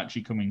like that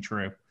actually coming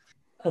true.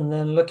 And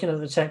then looking at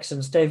the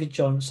Texans, David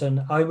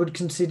Johnson, I would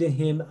consider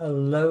him a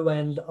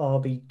low-end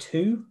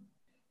RB2.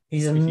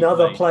 He's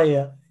another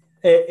player,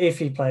 if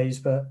he plays,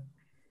 but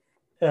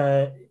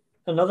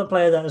another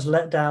player that has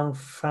let down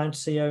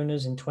fantasy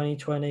owners in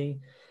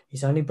 2020.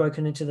 He's only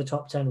broken into the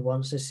top 10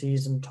 once this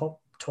season, top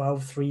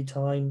 12 3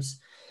 times,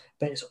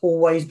 but it's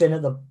always been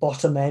at the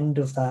bottom end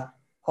of that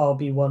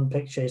RB1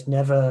 picture. He's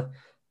never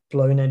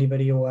blown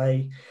anybody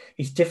away.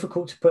 He's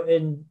difficult to put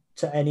in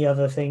to any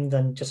other thing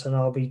than just an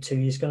RB2.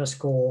 He's going to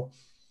score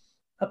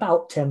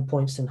about 10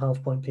 points in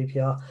half-point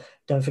PPR.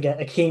 Don't forget,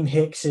 Akeem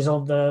Hicks is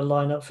on the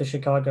lineup for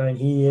Chicago, and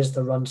he is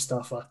the run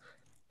stuffer.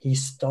 He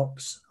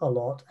stops a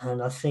lot,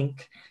 and I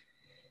think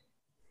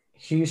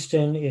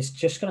Houston is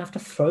just going to have to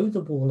throw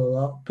the ball a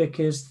lot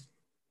because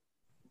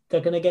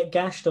they're going to get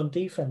gashed on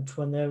defense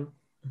when they're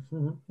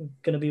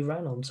going to be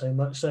ran on so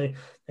much. So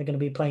they're going to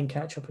be playing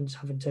catch-up and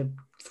having to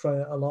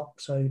throw it a lot.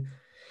 So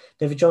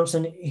David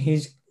Johnson,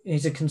 he's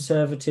a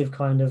conservative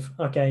kind of,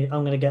 okay,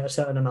 I'm going to get a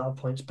certain amount of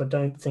points, but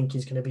don't think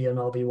he's going to be an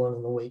RB1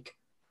 in the week.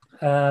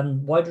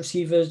 Wide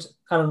receivers,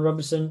 Allen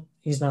Robinson,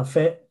 he's now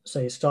fit, so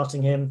you're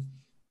starting him.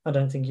 I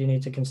don't think you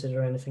need to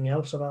consider anything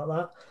else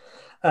about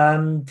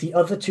that. The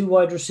other 2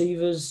 wide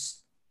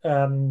receivers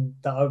that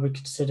I would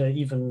consider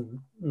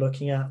even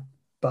looking at,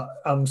 but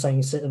I'm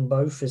saying sit in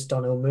both, is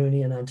Donnell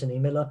Mooney and Anthony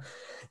Miller.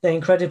 They're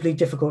incredibly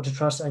difficult to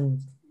trust,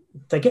 and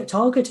they get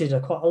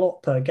targeted quite a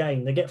lot per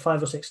game. They get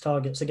 5 or 6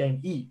 targets a game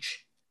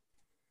each,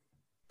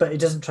 but it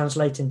doesn't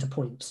translate into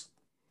points.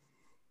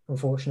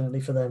 unfortunately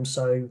for them.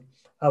 So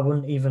I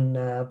wouldn't even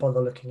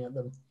bother looking at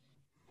them.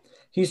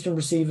 Houston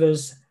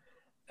receivers,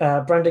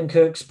 Brandon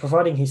Cooks,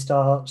 providing he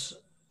start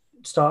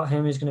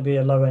him, is going to be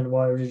a low-end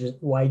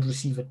wide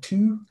receiver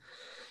 2.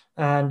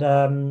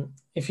 And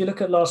if you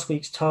look at last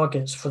week's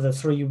targets for the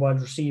 3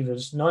 wide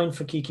receivers, 9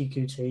 for Kiki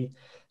Kuti,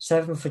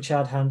 7 for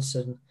Chad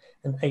Hansen,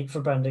 and 8 for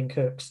Brandon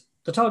Cooks.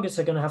 The targets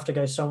are going to have to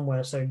go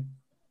somewhere. So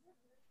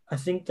I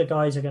think the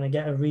guys are going to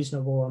get a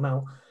reasonable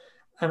amount.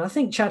 And I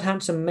think Chad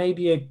Hansen may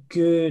be a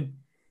good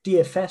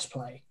DFS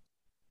play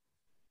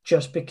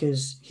just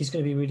because he's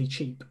going to be really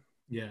cheap.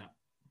 Yeah.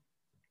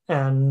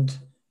 And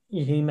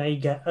he may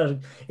get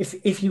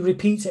if he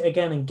repeats it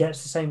again and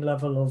gets the same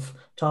level of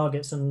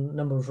targets and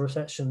number of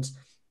receptions,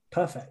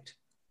 perfect.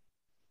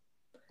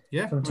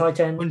 Yeah, from tight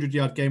end,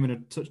 100-yard game and a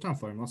touchdown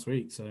for him last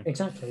week. So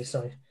exactly.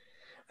 So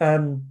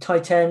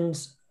tight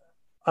ends,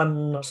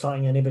 I'm not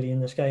starting anybody in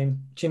this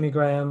game. Jimmy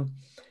Graham,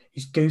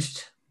 he's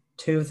goosed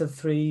 2 of the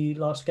 3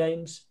 last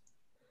games.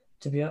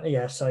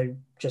 So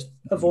just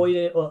avoid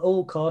it at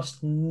all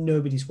costs.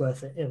 Nobody's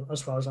worth it,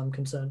 as far as I'm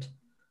concerned.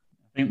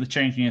 I think the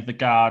changing of the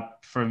guard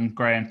from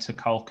Graham to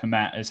Cole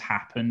Kmet has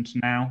happened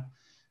now.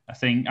 I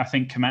think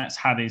Kmet's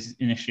had his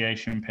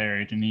initiation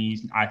period, and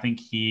I think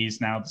he is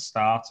now the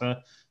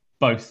starter,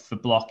 both for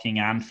blocking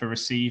and for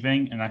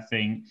receiving. And I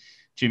think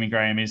Jimmy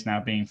Graham is now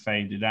being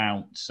faded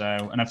out. So,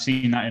 and I've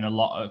seen that in a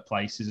lot of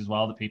places as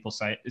well, that people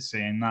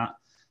saying that.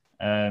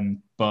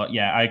 But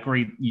yeah, I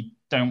agree. You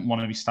don't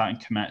want to be starting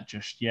Kmet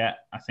just yet.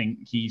 I think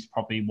he's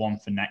probably one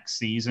for next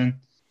season.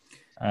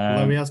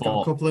 Although he has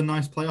got a couple of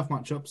nice playoff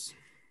matchups.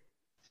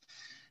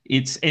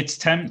 It's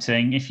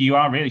tempting if you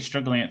are really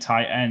struggling at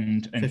tight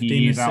end and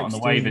he is out on the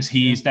waivers.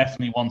 He is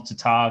definitely one to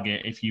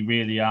target if you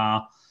really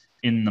are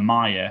in the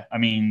mire. I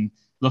mean,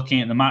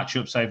 looking at the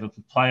matchups over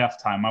the playoff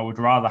time, I would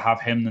rather have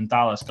him than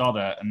Dallas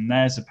Goedert, and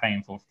there's a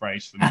painful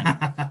phrase for me.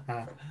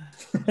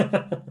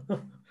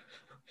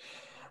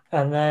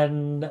 And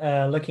then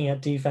looking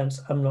at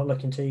defense, I'm not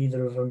looking to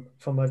either of them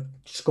from a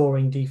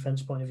scoring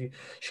defense point of view.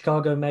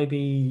 Chicago may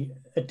be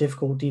a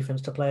difficult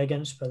defense to play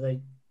against, but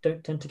they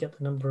don't tend to get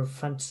the number of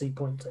fantasy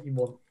points that you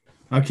want.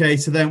 Okay,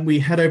 so then we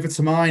head over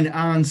to mine,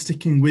 and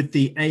sticking with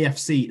the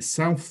AFC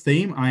South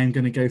theme, I am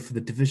going to go for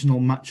the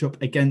divisional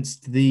matchup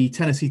against the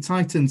Tennessee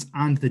Titans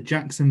and the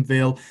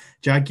Jacksonville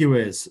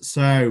Jaguars.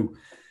 So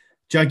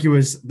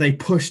Jaguars, they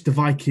pushed the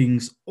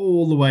Vikings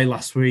all the way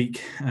last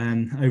week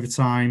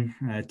overtime.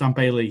 Dan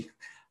Bailey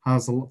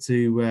has a lot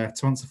to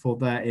answer for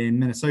there in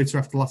Minnesota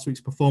after last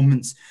week's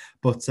performance,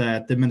 but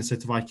the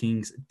Minnesota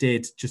Vikings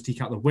did just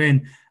eke out the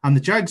win, and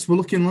the Jags were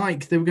looking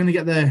like they were going to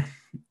get their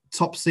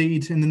top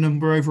seed in the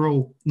number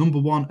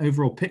 1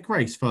 overall pick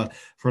race for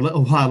a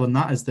little while, and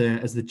that as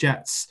the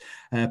Jets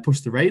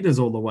pushed the Raiders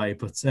all the way,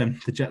 but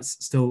the Jets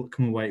still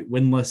come away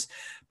winless.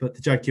 But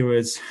the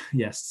Jaguars,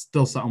 yes,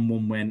 still sat on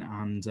 1 win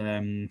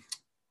and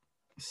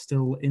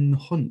still in the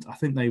hunt. I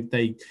think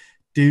they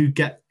do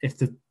get, if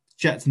the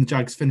Jets and the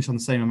Jags finish on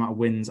the same amount of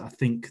wins, I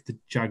think the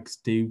Jags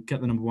do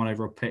get the number 1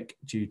 overall pick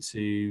due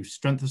to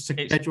strength of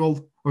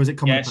schedule, or is it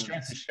common? Yeah,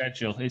 strength of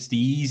schedule. It's the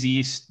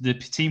easiest. The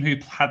team who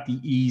had the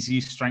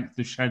easiest strength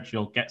of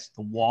schedule gets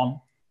the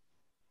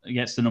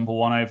number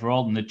 1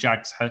 overall, and the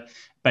Jags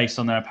based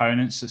on their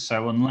opponents.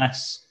 So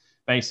unless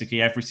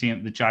basically every team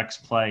that the Jags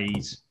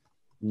plays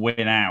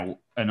win out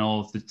and all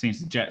of the teams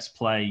the Jets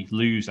play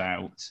lose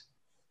out,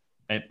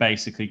 it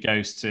basically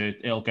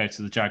it'll go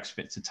to the Jags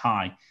fit to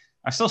tie.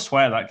 I still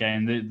swear that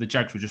game. The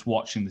Jags were just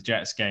watching the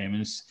Jets game,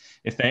 and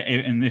if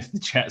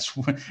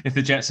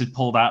the Jets had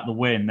pulled out the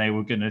win, they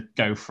were going to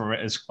go for it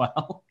as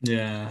well.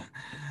 Yeah,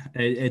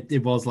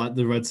 it was like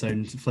the red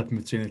zone flipping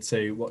between the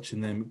two, watching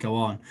them go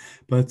on.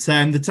 But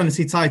the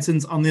Tennessee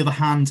Titans, on the other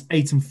hand,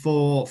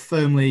 8-4,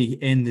 firmly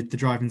in the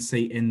driving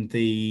seat in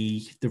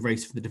the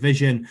race for the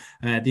division.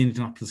 The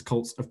Indianapolis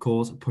Colts, of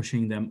course,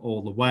 pushing them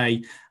all the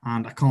way,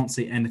 and I can't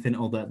see anything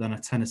other than a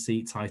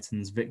Tennessee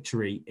Titans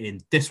victory in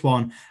this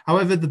one.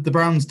 However, the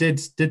Browns did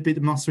beat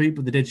them last week,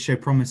 but they did show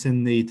promise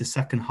in the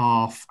second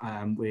half,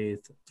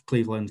 with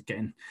Cleveland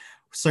getting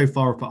so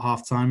far up at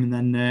halftime and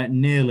then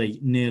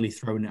nearly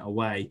throwing it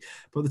away.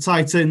 But the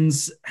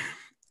Titans,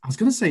 I was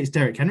going to say it's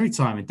Derrick Henry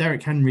time, and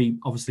Derrick Henry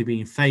obviously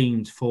being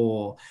famed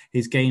for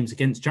his games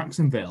against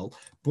Jacksonville,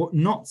 but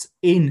not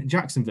in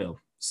Jacksonville.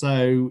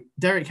 So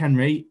Derrick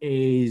Henry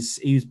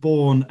he was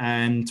born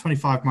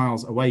 25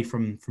 miles away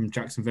from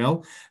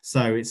Jacksonville,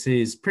 so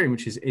it's pretty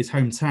much his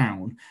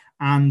hometown.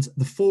 And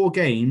the 4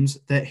 games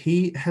that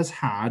he has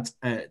had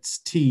at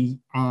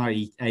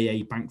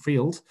TIAA Bank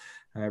Field,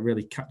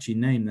 really catchy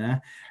name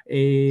there,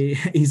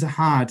 he's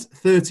had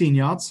 13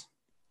 yards,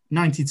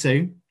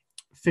 92,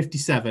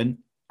 57,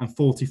 and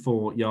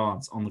 44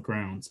 yards on the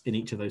ground in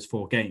each of those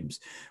 4 games,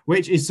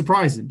 which is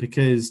surprising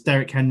because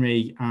Derrick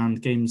Henry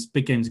and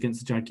big games against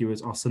the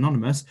Jaguars are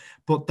synonymous,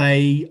 but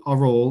they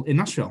are all in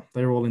Nashville.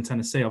 They're all in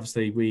Tennessee.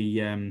 Obviously,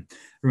 we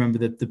remember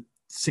the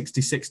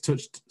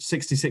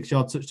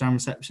 66-yard touchdown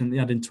reception they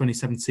had in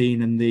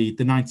 2017 and the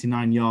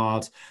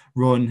 99-yard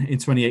run in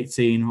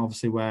 2018,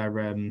 obviously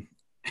where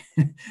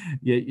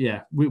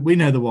yeah, we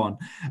know the one.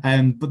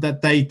 But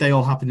that they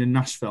all happened in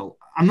Nashville.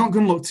 I'm not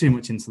going to look too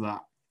much into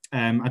that.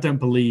 I don't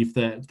believe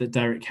that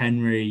Derrick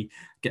Henry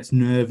gets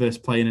nervous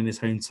playing in his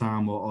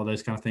hometown or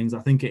those kind of things. I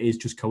think it is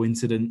just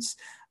coincidence.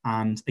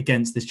 And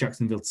against this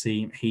Jacksonville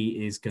team,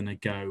 he is going to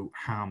go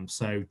ham.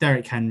 So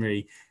Derrick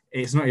Henry,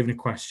 it's not even a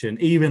question.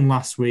 Even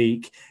last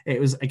week, it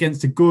was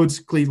against a good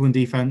Cleveland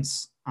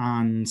defense,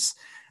 and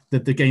the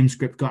game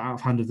script got out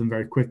of hand of them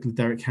very quickly.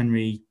 Derrick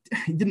Henry,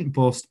 he didn't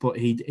bust, but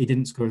he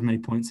didn't score as many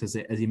points as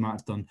he might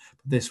have done.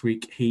 But this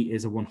week, he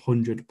is a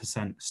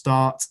 100%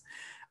 start,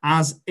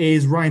 as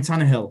is Ryan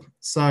Tannehill.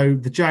 So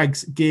the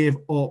Jags give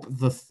up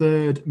the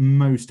third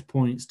most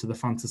points to the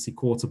fantasy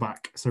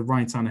quarterback. So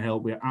Ryan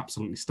Tannehill, we're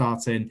absolutely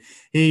starting.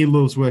 He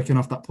loves working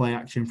off that play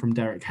action from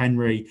Derrick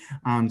Henry.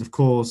 And of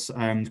course,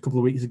 a couple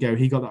of weeks ago,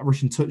 he got that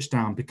rushing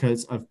touchdown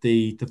because of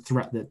the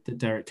threat that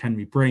Derrick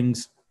Henry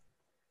brings.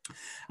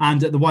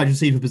 And at the wide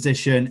receiver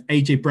position,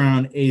 AJ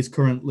Brown is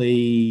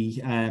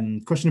currently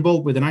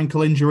questionable with an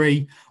ankle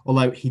injury,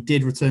 although he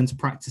did return to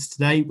practice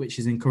today, which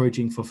is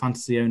encouraging for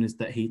fantasy owners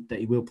that he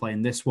will play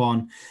in this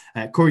one.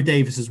 Corey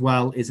Davis as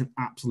well is an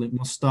absolute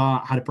must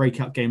start. Had a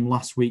breakout game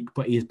last week,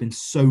 but he has been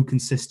so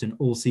consistent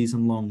all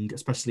season long,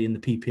 especially in the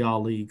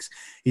PPR leagues.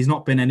 He's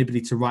not been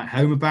anybody to write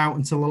home about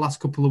until the last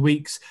couple of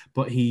weeks,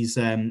 but he's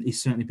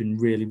certainly been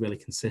really, really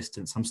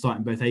consistent. So I'm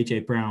starting both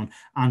AJ Brown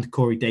and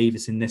Corey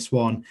Davis in this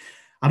one.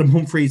 Adam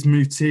Humphries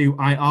moved to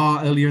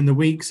IR earlier in the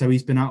week, so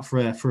he's been out for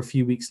a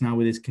few weeks now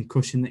with his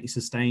concussion that he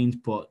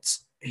sustained, but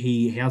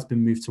he has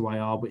been moved to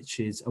IR,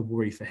 which is a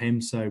worry for him.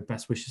 So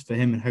best wishes for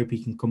him and hope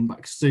he can come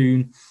back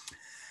soon.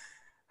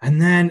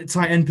 And then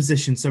tight end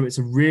position. So it's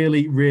a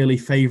really, really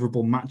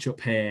favourable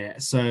matchup here.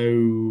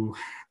 So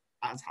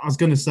I was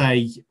going to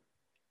say,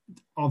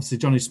 obviously,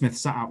 Johnny Smith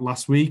sat out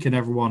last week and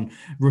everyone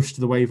rushed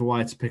to the waiver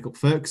wire to pick up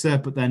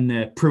Ferguson, but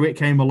then Pruitt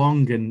came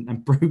along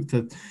and broke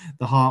the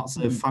hearts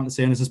of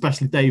fantasy owners,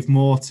 especially Dave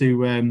Moore,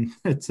 to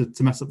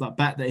mess up that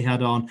bet that he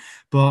had on.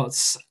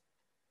 But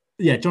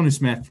yeah, Johnny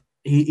Smith,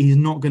 he's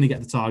not going to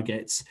get the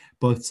targets,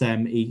 but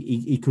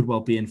he could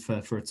well be in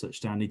for a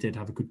touchdown. He did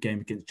have a good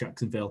game against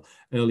Jacksonville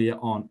earlier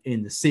on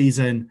in the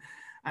season.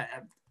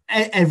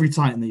 Every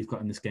Titan that you've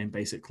got in this game,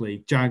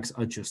 basically, Jags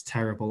are just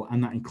terrible,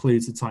 and that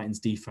includes the Titans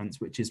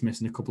defense, which is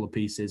missing a couple of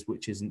pieces,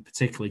 which isn't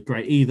particularly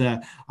great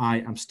either.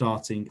 I am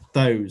starting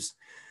those.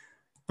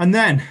 And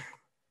then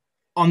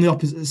on the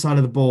opposite side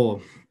of the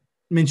ball,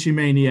 Minshew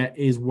Mania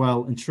is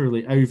well and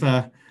truly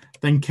over.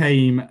 Then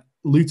came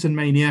Luton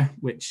Mania,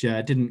 which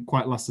didn't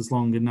quite last as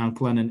long, and now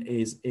Glennon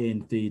is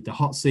in the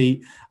hot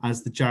seat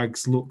as the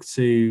Jags look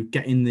to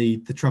get in the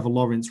Trevor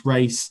Lawrence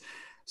race.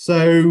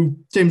 So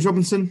James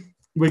Robinson,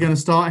 we're going to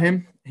start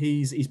him.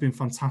 He's been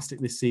fantastic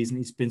this season.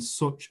 He's been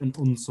such an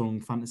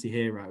unsung fantasy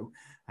hero.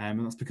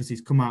 And that's because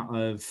he's come out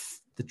of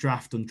the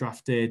draft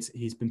undrafted.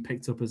 He's been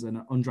picked up as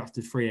an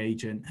undrafted free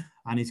agent,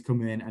 and he's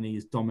come in and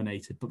he's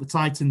dominated. But the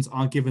Titans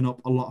are giving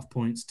up a lot of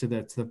points to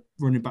the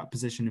running back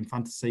position in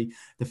fantasy,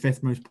 the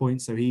fifth most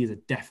points. So he is a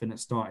definite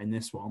start in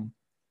this one.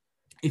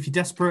 If you're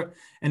desperate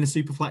in a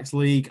Superflex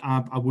league,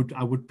 I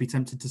would be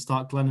tempted to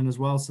start Glennon as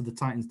well. So the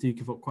Titans do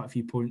give up quite a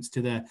few points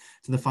to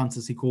the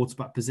fantasy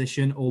quarterback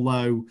position,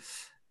 although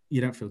you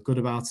don't feel good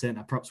about it.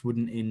 I perhaps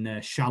wouldn't in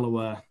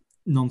shallower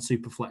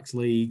non-Superflex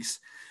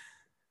leagues.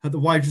 At the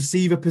wide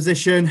receiver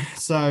position,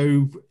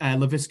 so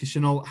Laviska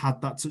Shenault had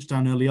that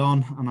touchdown early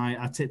on, and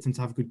I tipped him to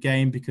have a good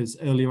game because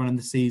earlier on in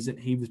the season,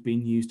 he was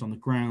being used on the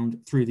ground,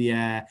 through the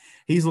air.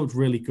 He's looked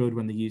really good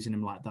when they're using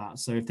him like that.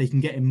 So if they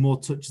can get him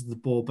more touches of the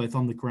ball, both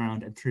on the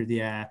ground and through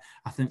the air,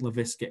 I think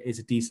Laviska is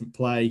a decent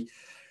play.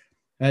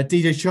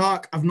 DJ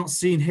Chark, I've not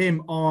seen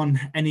him on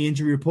any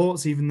injury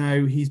reports, even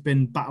though he's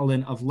been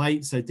battling of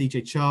late. So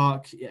DJ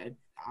Chark, yeah,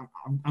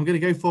 I'm going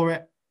to go for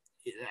it.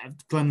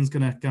 Glennon's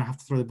going to have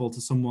to throw the ball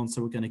to someone,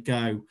 so we're going to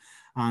go.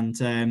 And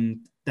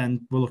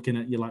then we're looking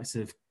at your likes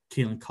of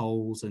Keelan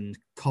Coles and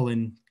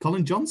Colin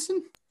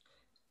Johnson.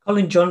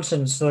 Colin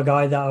Johnson's the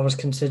guy that I was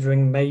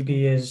considering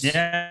maybe is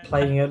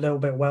playing a little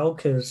bit well,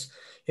 because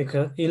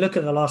you look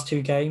at the last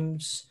two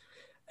games,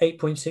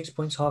 8.6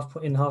 points half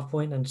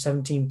point and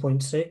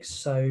 17.6.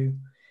 So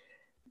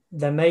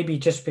there may be,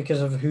 just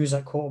because of who's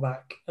at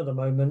quarterback at the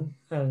moment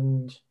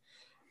and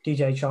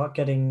DJ Chark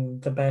getting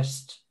the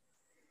best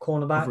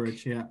cornerback.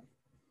 Average, yeah.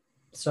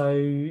 So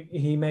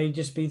he may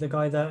just be the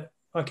guy that,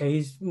 okay,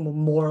 he's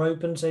more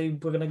open, so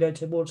we're going to go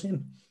towards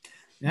him.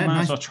 Yeah,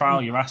 might as well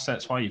trial your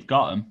assets while you've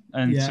got them.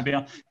 And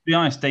to be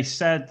honest, they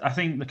said, I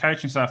think the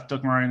coaching staff,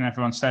 Doug Marrone and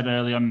everyone said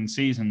early on in the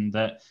season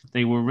that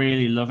they were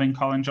really loving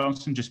Colin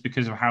Johnson just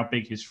because of how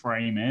big his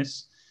frame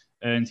is.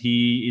 And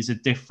he is a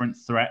different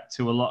threat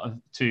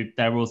to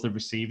their other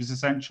receivers,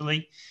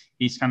 essentially.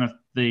 He's kind of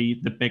the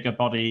bigger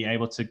body,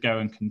 able to go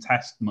and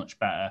contest much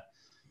better.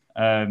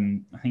 I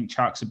think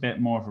Chark's a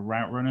bit more of a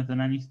route runner than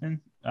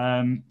anything.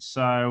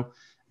 So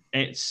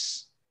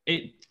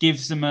it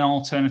gives them an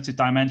alternative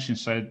dimension.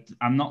 So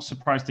I'm not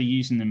surprised they're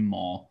using them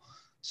more.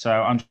 So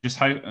I'm just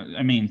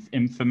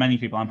for many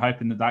people, I'm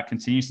hoping that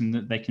continues and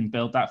that they can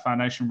build that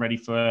foundation ready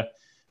for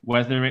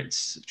whether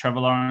it's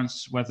Trevor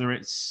Lawrence, whether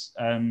it's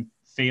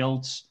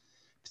Fields.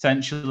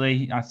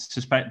 Potentially, I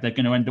suspect they're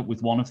going to end up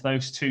with one of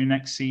those two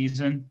next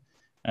season.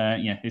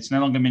 It's no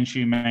longer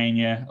Minshew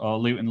Mania or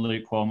Luton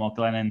Lukewarm or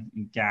Glennon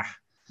Gah.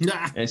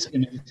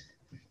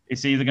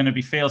 It's either going to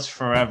be Fields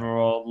forever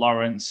or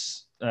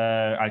Lawrence.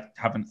 I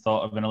haven't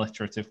thought of an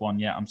alliterative one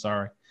yet. I'm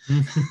sorry.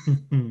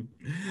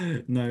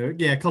 No,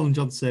 yeah, Colin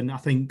Johnson, I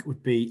think,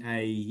 would be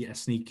a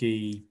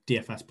sneaky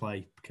DFS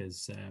play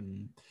because,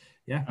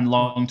 and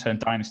long-term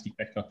dynasty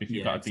pickup if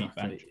you've got a deep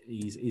bench.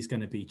 He's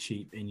going to be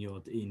cheap in your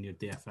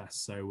DFS,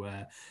 so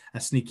a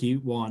sneaky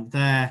one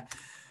there.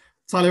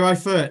 Tyler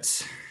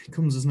Eifert,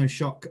 comes as no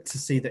shock to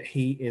see that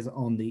he is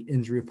on the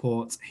injury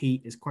report.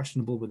 He is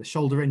questionable with a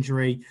shoulder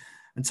injury,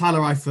 and Tyler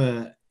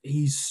Eifert,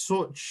 he's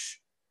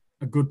such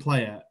a good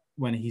player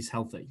when he's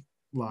healthy.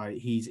 Like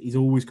he's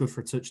always good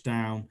for a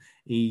touchdown.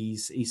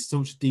 He's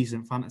such a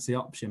decent fantasy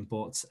option,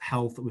 but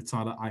health with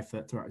Tyler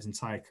Eifert throughout his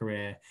entire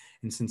career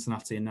in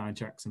Cincinnati and now in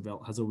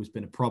Jacksonville has always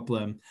been a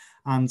problem.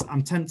 And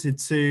I'm tempted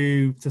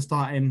to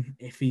start him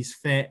if he's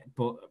fit,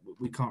 but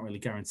we can't really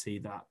guarantee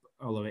that,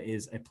 although it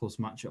is a plus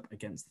matchup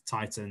against the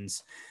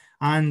Titans.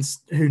 And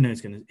who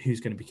knows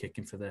who's going to be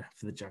kicking for the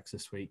Jags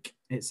this week?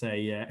 It's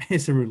a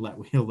roulette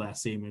wheel there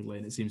seemingly,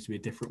 and it seems to be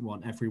a different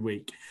one every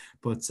week.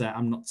 But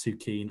I'm not too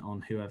keen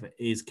on whoever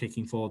is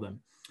kicking for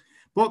them.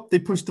 But they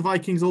pushed the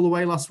Vikings all the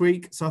way last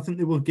week, so I think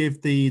they will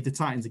give the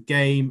Titans a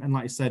game. And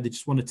like I said, they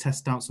just want to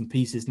test out some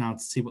pieces now to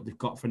see what they've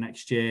got for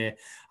next year.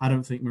 I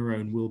don't think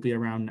Marrone will be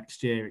around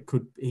next year.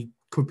 He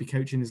could be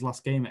coaching his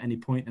last game at any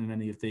point in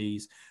any of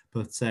these,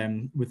 but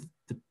with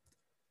the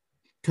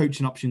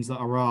coaching options that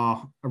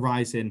are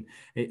arising,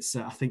 it's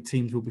I think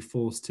teams will be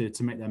forced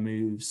to make their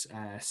moves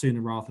sooner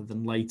rather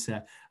than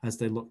later as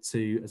they look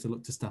to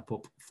step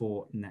up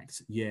for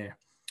next year.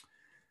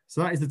 So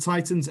that is the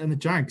Titans and the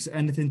Jags.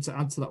 Anything to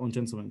add to that one,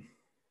 gentlemen?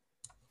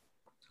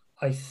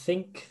 I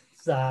think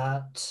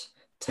that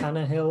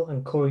Tannehill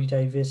and Corey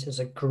Davis is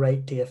a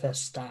great DFS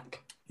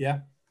stack.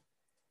 Yeah.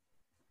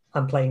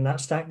 I'm playing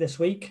that stack this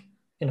week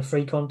in a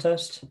free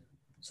contest,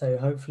 so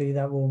hopefully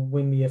that will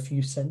win me a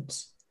few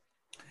cents.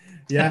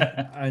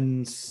 Yeah,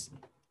 and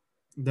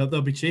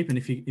they'll be cheap. And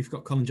if you've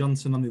got Colin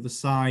Johnson on the other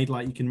side,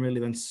 like you can really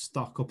then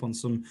stock up on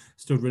some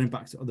stud running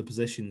backs at other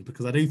positions,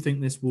 because I do think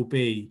this will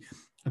be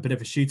a bit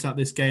of a shootout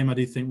this game. I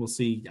do think we'll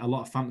see a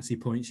lot of fantasy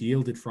points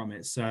yielded from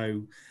it.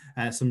 So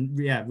some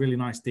really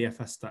nice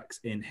DFS stacks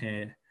in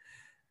here.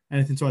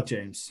 Anything to add,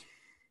 James?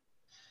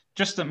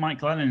 Just that Mike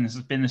Glennon has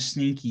been a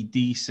sneaky,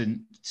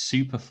 decent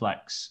super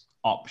flex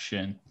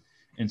option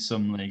in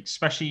some leagues,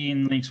 especially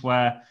in leagues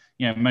where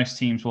most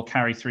teams will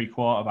carry three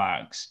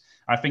quarterbacks.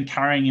 I've been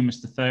carrying him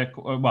as the third,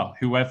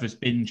 whoever's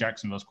been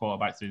Jacksonville's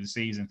quarterback through the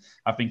season,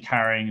 I've been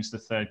carrying as the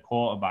third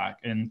quarterback.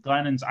 And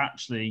Glennon's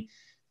actually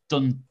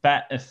done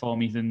better for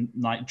me than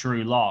like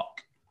Drew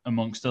Lock,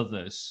 amongst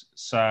others.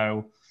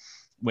 So,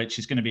 which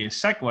is going to be a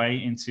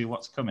segue into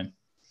what's coming.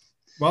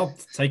 Well,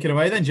 take it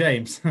away then,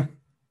 James.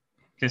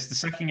 Because the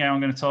second game I'm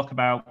going to talk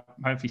about,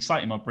 hopefully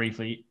slightly more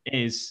briefly,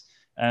 is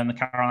the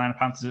Carolina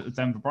Panthers at the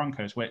Denver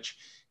Broncos, which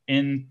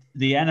in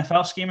the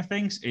NFL scheme of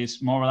things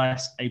is more or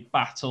less a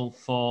battle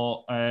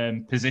for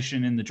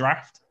position in the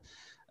draft.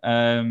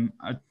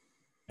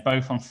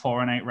 Both on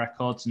 4-8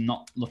 records,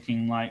 not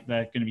looking like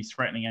they're going to be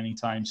threatening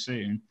anytime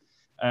soon.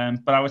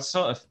 But I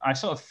sort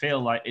of feel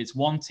like it's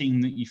one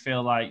team that you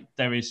feel like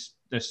there's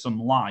some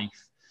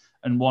life,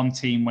 and one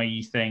team where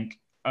you think,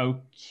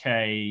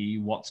 okay,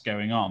 what's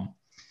going on?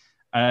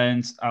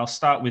 And I'll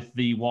start with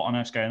the what on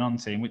earth's going on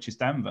team, which is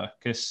Denver,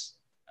 because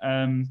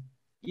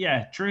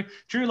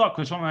Drew Lock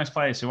was one of those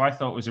players who I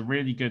thought was a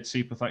really good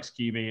Superflex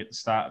QB at the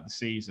start of the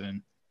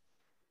season.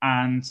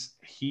 And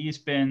he's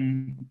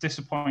been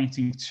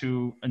disappointing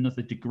to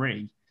another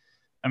degree.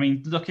 I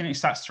mean, looking at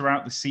stats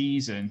throughout the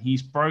season,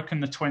 he's broken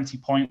the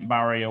 20-point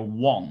barrier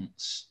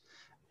once,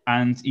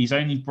 and he's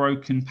only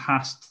broken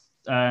past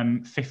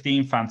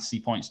 15 fantasy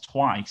points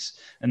twice,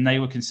 and they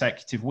were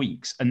consecutive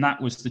weeks. And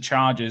that was the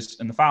Chargers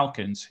and the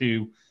Falcons,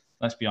 who,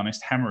 let's be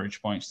honest,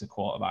 hemorrhage points to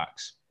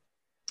quarterbacks.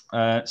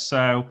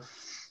 So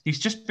he's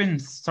just been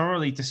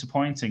thoroughly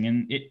disappointing,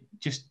 and it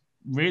just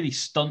really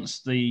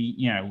stunts the,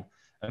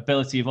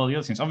 ability of all the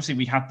other teams. Obviously,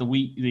 we had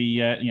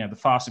the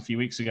farce a few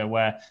weeks ago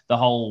where the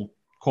whole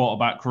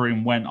quarterback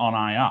room went on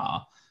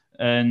IR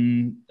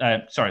and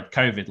the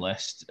COVID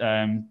list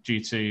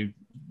due to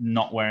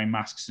not wearing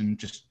masks and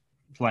just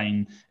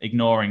plain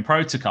ignoring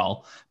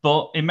protocol.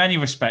 But in many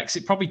respects,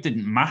 it probably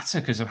didn't matter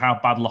because of how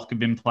bad Locke had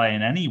been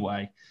playing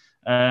anyway.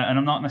 And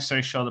I'm not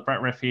necessarily sure that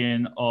Brett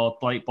Ripien or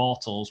Blake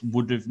Bortles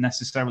would have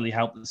necessarily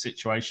helped the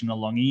situation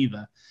along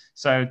either.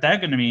 So they're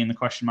going to be in the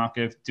question mark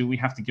of, do we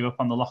have to give up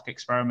on the Locke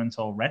experiment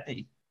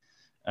already?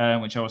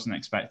 Which I wasn't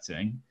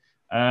expecting.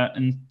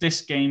 And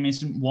this game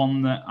isn't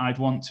one that I'd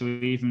want to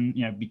even,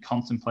 be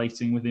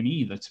contemplating with him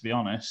either, to be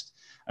honest.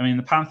 I mean,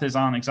 the Panthers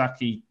aren't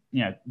exactly,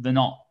 they're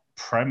not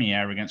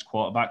premier against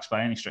quarterbacks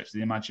by any stretch of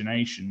the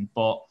imagination,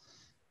 but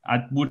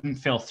I wouldn't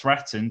feel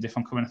threatened if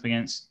I'm coming up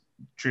against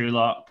Drew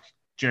Lock,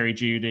 Jerry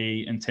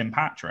Jeudy, and Tim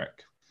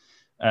Patrick.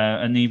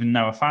 and even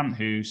Noah Fant,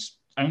 who's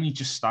only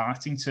just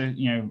starting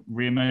to,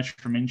 re-emerge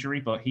from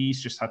injury, but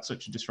he's just had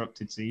such a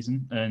disrupted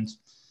season. And,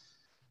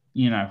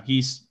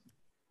 he's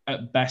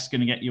at best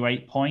going to get you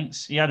 8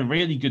 points. He had a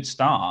really good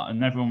start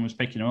and everyone was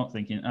picking him up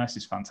thinking, this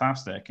is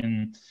fantastic.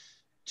 And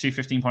 2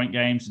 15-point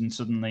games and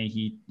suddenly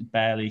he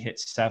barely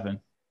hits 7.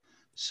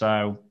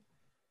 So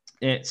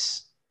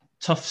it's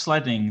tough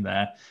sledding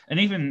there. And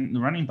even the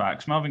running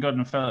backs, Melvin Gordon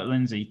and Philip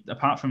Lindsay,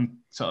 apart from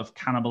sort of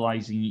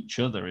cannibalizing each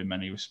other in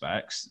many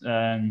respects,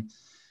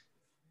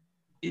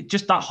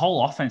 just that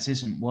whole offense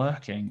isn't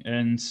working.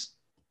 And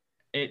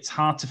it's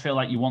hard to feel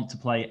like you want to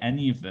play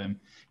any of them.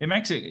 It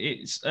makes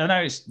I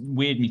know it's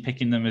weird me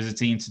picking them as a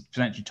team to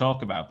potentially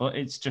talk about, but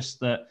it's just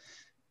that,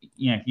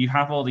 you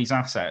have all these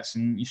assets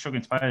and you're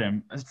struggling to play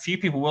them. A few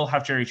people will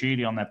have Jerry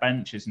Jeudy on their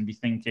benches and be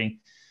thinking,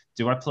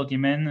 do I plug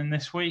him in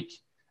this week?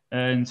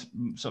 And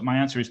so my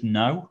answer is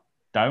no,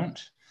 don't.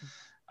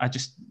 I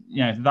just,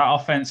 that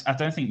offense, I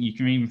don't think you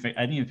can even fit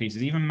any of the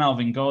pieces. Even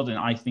Melvin Gordon,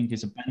 I think,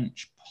 is a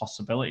bench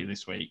possibility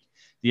this week.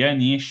 The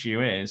only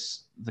issue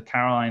is the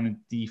Carolina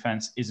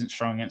defense isn't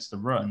strong against the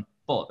run,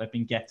 but they've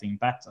been getting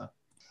better.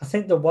 I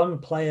think the one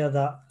player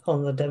that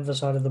on the Denver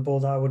side of the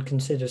ball that I would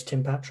consider is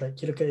Tim Patrick.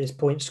 You look at his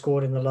points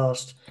scored in the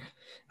last,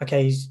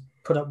 he's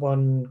put up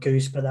one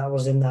goose, but that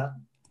was in that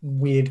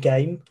weird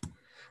game.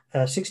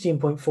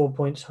 16.4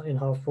 points in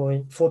half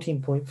point,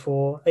 14.4,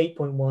 8.1,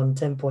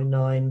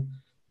 10.9.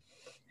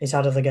 His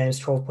out of the games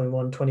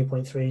 12.1,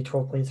 20.3,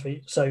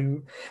 12.3. So,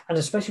 and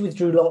especially with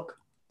Drew Lock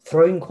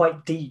throwing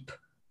quite deep,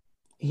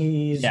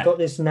 he's got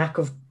this knack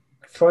of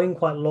throwing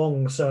quite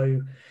long.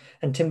 So,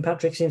 and Tim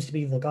Patrick seems to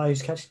be the guy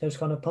who's catching those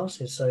kind of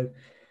passes. So,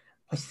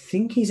 I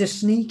think he's a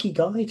sneaky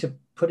guy to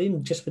put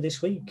in just for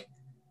this week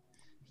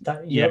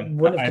that you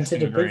wouldn't have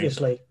considered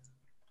previously.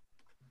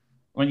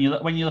 When you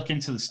look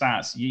into the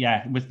stats,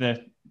 with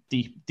the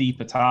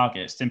deeper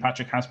targets, Tim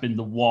Patrick has been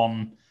the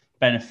one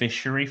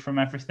beneficiary from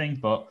everything,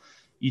 but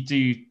you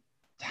do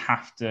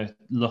have to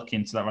look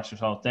into that rest of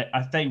the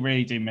result. They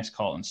really do miss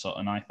Cortland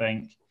Sutton, I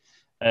think.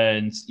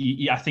 And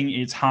I think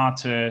it's hard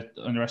to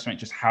underestimate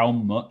just how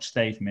much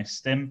they've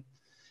missed him.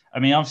 I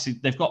mean, obviously,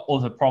 they've got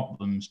other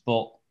problems,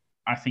 but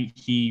I think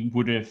he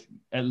would have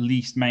at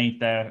least made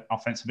their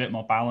offense a bit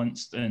more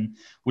balanced and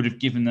would have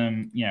given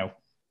them,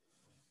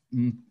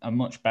 a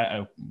much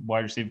better wide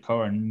receiver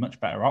core and much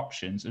better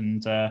options.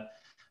 And I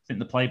think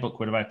the playbook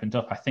would have opened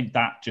up. I think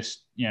that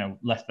just,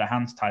 left their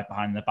hands tied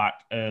behind their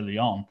back early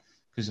on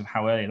because of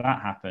how early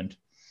that happened.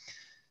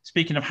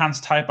 Speaking of hands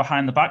tied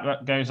behind the back,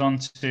 that goes on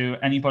to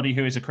anybody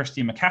who is a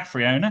Christian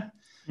McCaffrey owner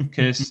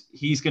because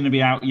he's going to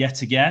be out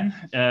yet again.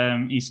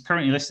 He's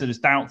currently listed as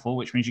doubtful,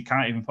 which means you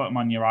can't even put him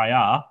on your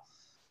IR.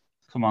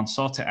 Come on,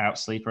 sort it out,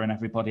 Sleeper and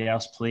everybody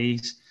else,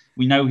 please.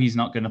 We know he's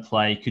not going to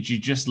play. Could you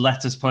just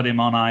let us put him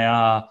on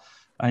IR?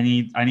 I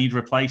need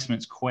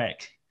replacements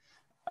quick.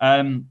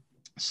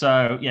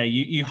 So,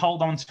 you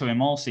hold on to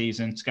him all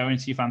season to go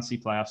into your fantasy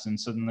playoffs and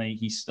suddenly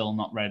he's still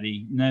not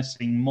ready,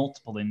 nursing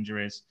multiple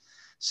injuries.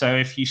 So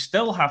if you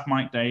still have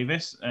Mike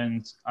Davis,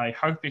 and I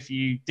hope if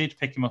you did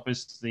pick him up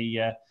as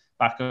the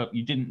backup,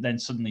 you didn't then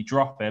suddenly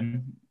drop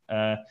him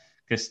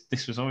because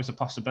this was always a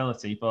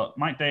possibility. But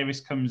Mike Davis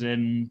comes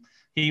in,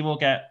 he will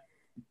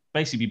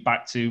basically be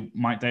back to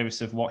Mike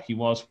Davis of what he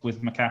was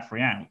with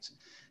McCaffrey out.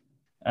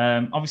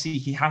 Obviously,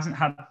 he hasn't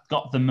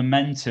got the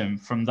momentum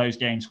from those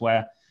games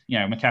where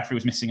McCaffrey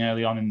was missing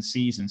early on in the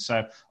season.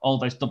 So all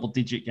those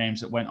double-digit games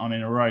that went on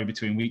in a row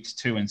between weeks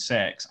 2 and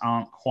 6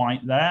 aren't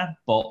quite there.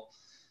 But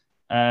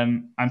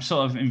I'm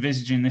sort of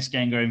envisaging this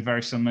game going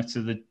very similar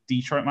to the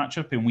Detroit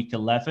matchup in week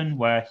 11,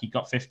 where he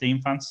got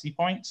 15 fantasy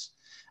points.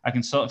 I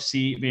can sort of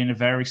see it being a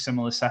very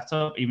similar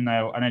setup, even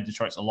though I know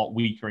Detroit's a lot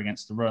weaker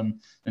against the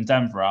run than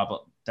Denver are,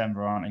 but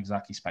Denver aren't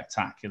exactly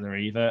spectacular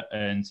either.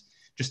 And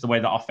just the way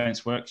that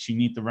offense works, you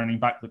need the running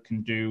back that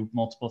can do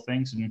multiple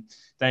things. And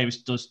Davis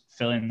does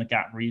fill in the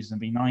gap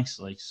reasonably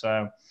nicely.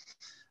 So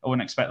I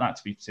wouldn't expect that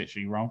to be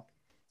particularly wrong.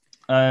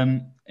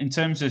 In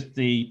terms of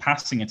the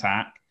passing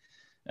attack,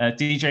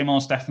 DJ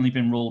Moore's definitely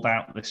been ruled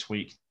out this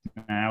week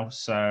now.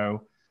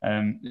 So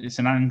it's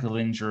an ankle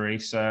injury.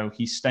 So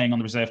he's staying on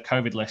the reserve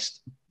COVID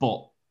list.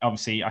 But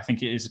obviously, I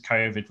think it is a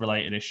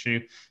COVID-related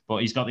issue. But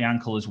he's got the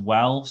ankle as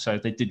well. So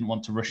they didn't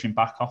want to rush him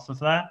back off of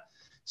there.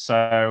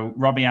 So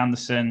Robbie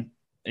Anderson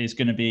is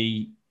going to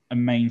be a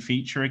main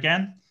feature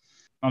again.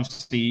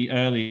 Obviously,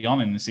 early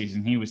on in the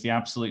season, he was the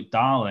absolute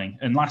darling.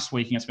 And last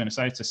week against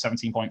Minnesota,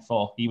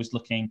 17.4, he was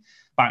looking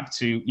back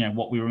to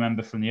what we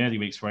remember from the early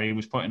weeks where he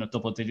was putting up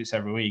double digits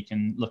every week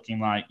and looking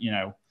like,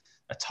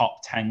 a top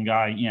 10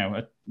 guy,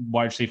 a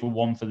wide receiver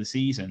 1 for the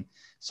season.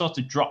 Sort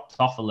of dropped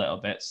off a little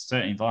bit,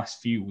 certainly the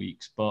last few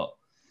weeks, but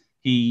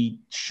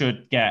he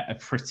should get a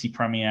pretty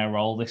premier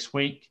role this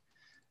week.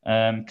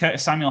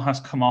 Curtis Samuel has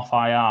come off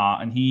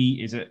IR and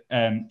he is the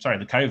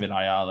COVID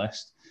IR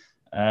list.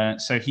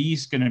 So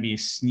he's going to be a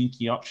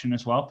sneaky option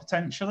as well,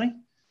 potentially.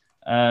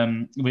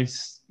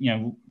 With,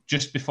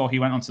 just before he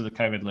went onto the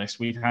COVID list,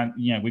 we've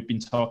been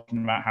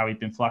talking about how he'd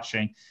been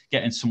flashing,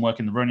 getting some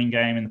work in the running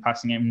game, in the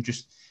passing game, and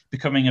just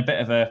becoming a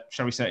bit of a,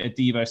 shall we say, a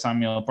Deebo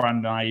Samuel,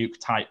 Brandon Ayuk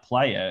type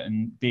player,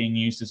 and being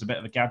used as a bit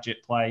of a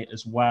gadget play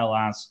as well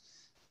as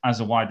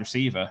a wide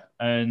receiver.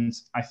 And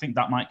I think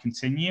that might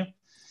continue.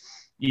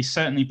 He's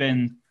certainly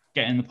been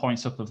getting the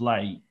points up of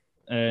late.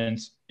 And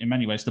in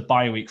many ways, the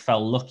bye week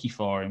fell lucky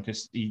for him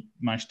because he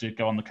managed to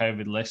go on the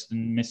COVID list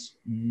and miss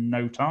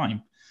no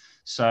time.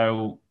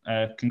 So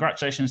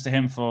congratulations to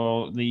him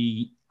for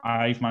the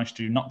I've managed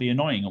to not be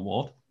annoying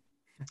award.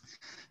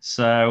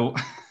 So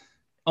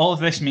all of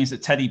this means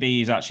that Teddy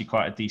B is actually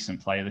quite a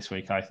decent player this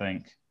week, I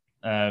think.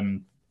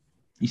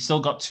 He's still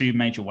got 2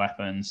 major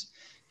weapons.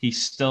 He's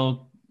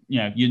still,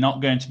 you're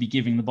not going to be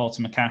giving the ball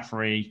to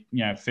McCaffrey,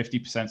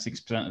 50%,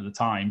 60% of the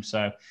time.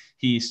 So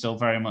he's still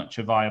very much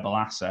a viable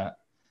asset.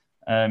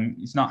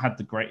 He's not had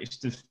the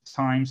greatest of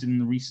times in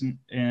the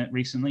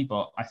recently,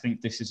 but I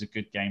think this is a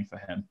good game for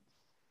him.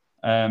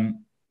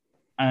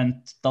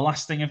 And the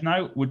last thing of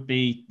note would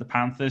be the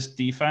Panthers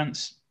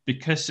defense,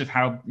 because of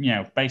how,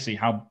 basically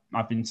how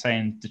I've been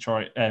saying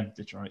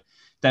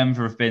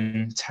Denver have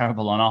been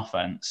terrible on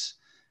offense.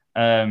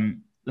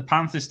 The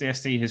Panthers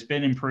DST has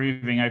been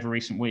improving over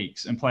recent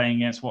weeks and playing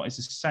against what is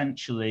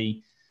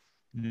essentially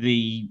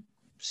the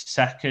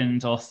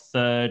second or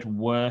third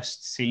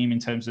worst team in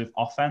terms of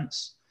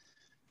offense.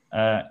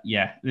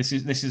 This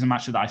is a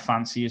matchup that I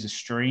fancy as a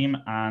stream,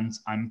 and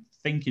I'm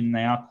thinking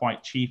they are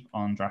quite cheap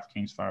on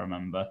DraftKings, if I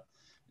remember.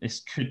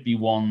 This could be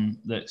one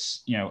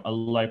that's, a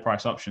low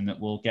price option that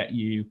will get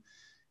you,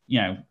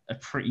 a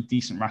pretty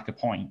decent rack of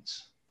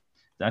points.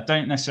 I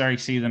don't necessarily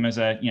see them as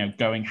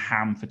going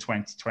ham for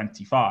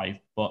 2025,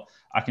 but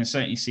I can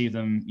certainly see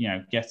them,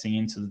 getting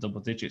into the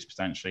double digits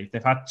potentially.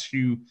 They've had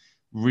 2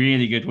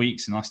 really good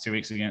weeks in the last 2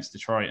 weeks against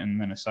Detroit and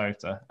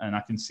Minnesota, and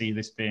I can see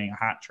this being a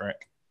hat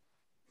trick.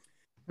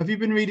 Have you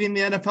been reading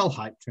the NFL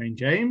hype train,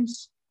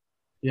 James?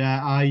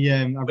 Yeah, I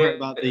wrote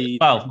about the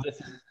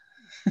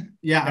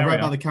I wrote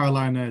about the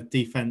Carolina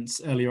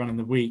defense earlier on in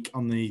the week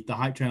on the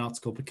hype train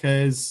article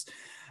because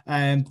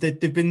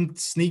they've been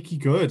sneaky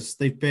good.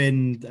 They've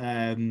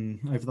been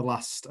over the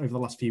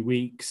last few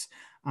weeks,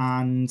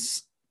 and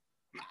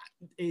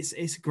it's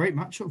a great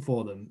matchup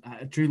for them.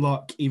 Drew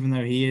Lock, even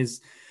though he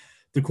is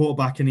the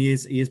quarterback and he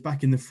is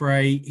back in the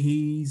fray,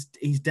 he's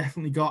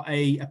definitely got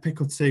a pick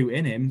or 2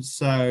 in him.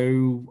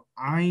 So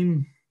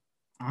I'm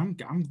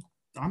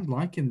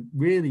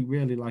really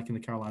liking the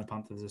Carolina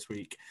Panthers this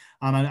week,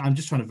 and I'm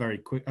just trying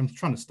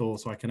to stall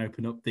so I can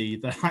open up the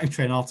hype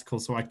train article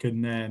so I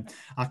can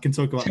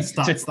talk about the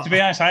stats. To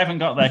be honest, I haven't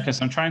got there because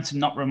I'm trying to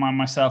not remind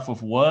myself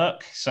of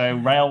work. So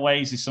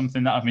railways is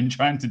something that I've been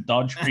trying to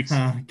dodge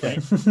recently.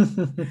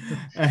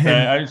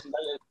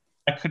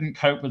 I couldn't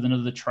cope with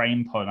another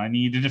train pun. I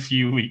needed a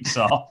few weeks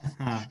off.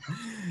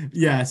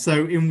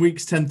 So in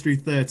weeks 10 through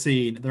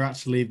 13, they're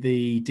actually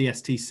the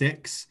DST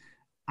 6.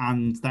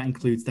 And that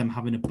includes them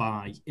having a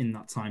bye in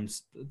that time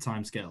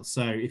scale.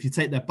 So if you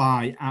take their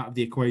bye out of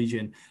the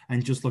equation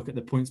and just look at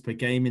the points per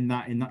game in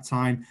that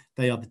time,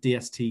 they are the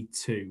DST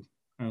 2,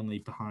 only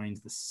behind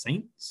the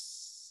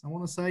Saints, I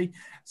want to say.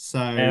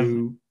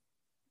 So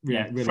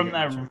really from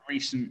their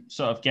recent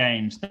sort of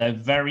games, they're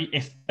very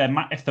if the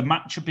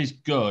matchup is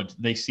good,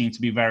 they seem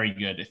to be very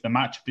good. If the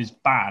matchup is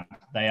bad,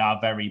 they are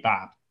very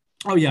bad.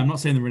 Oh, yeah, I'm not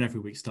saying they're an every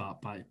week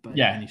start by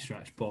any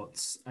stretch,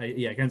 but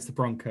against the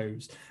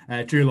Broncos,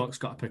 Drew Lock's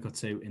got a pick or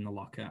 2 in the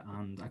locker,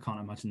 and I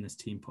can't imagine this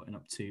team putting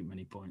up too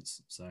many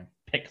points. So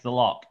pick the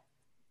lock.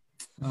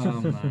 Oh,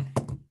 no.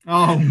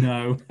 Oh,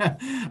 no.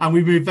 And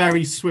we move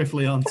very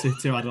swiftly on to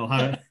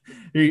Adil.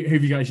 Who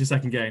have you got as your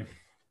second game?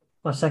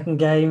 My second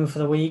game for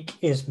the week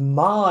is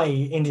my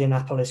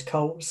Indianapolis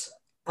Colts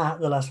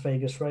at the Las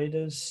Vegas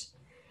Raiders.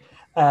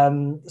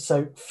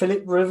 So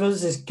Phillip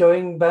Rivers is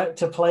going back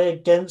to play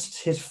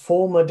against his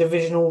former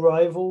divisional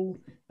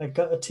rival,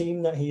 a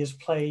team that he has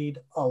played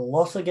a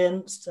lot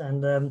against,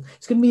 and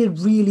it's going to be a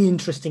really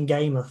interesting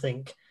game, I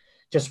think,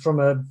 just from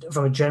a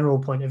general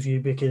point of view,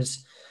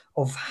 because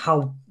of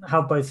how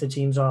both the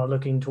teams are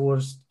looking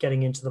towards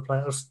getting into the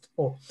playoffs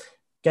or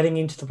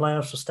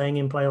staying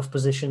in playoff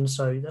position.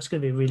 So that's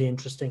going to be really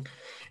interesting.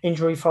 On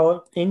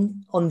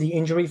the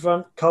injury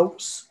front,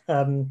 Colts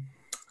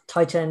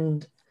tight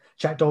end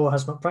Jack Doyle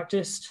has not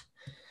practiced.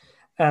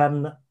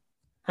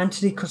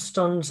 Anthony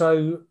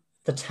Costanzo,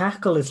 the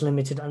tackle, is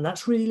limited, and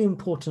that's really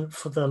important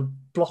for the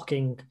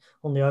blocking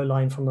on the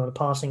O-line from a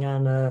passing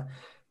and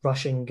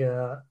rushing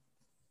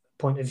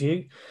point of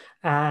view.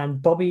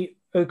 And Bobby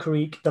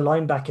Okereke, the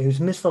linebacker, who's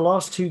missed the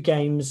last 2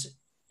 games,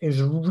 is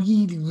a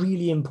really,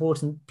 really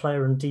important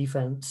player in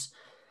defense.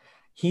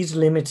 He's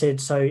limited,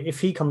 so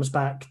if he comes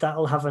back,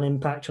 that'll have an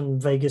impact on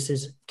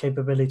Vegas's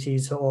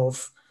capabilities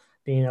of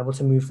being able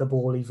to move the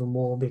ball even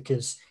more,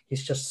 because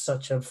he's just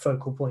such a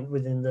focal point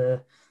within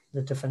the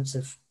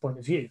defensive point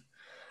of view.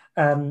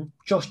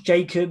 Josh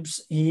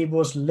Jacobs, he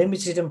was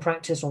limited in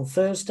practice on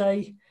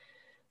Thursday.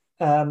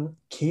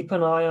 Keep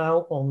an eye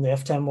out on the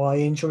F10Y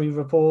injury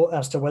report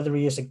as to whether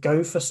he is a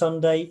go for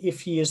Sunday.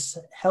 If he is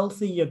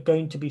healthy, you're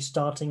going to be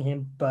starting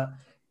him, but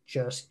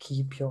just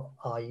keep your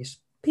eyes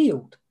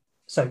peeled.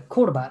 So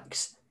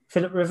quarterbacks,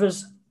 Philip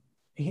Rivers,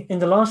 in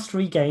the last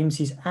 3 games,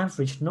 he's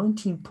averaged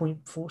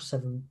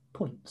 19.47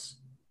 points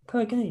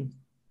per game,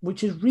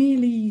 which is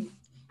really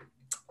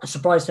a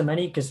surprise to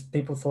many because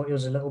people thought he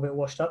was a little bit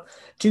washed up.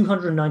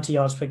 290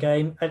 yards per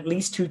game, at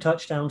least 2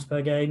 touchdowns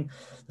per game.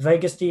 The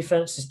Vegas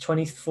defense is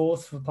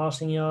 24th for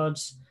passing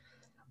yards.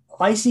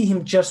 I see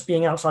him just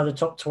being outside the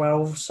top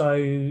 12,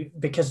 so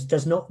because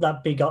there's not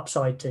that big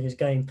upside to his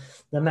game.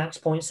 The max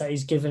points that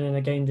he's given in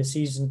a game this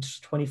season is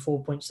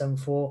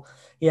 24.74.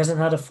 He hasn't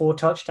had a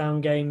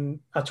 4-touchdown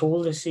game at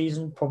all this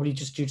season, probably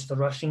just due to the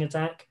rushing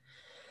attack.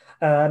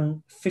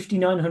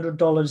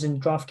 $5,900 in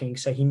DraftKings,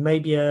 so he may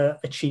be a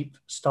cheap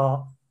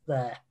start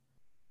there.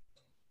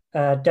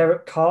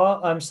 Derek Carr,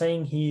 I'm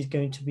saying he's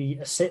going to be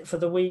a sit for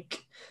the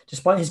week.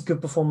 Despite his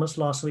good performance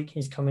last week,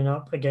 he's coming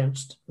up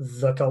against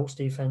the Colts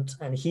defense,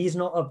 and he's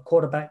not a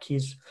quarterback who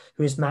is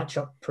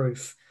matchup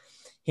proof.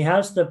 He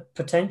has the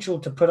potential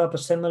to put up a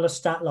similar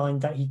stat line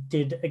that he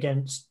did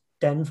against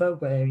Denver,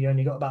 where he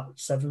only got about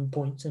 7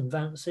 points in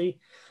fantasy.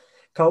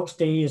 Colts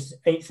D is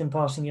 8th in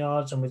passing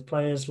yards, and with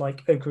players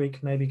like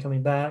Ogrick maybe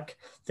coming back,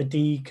 the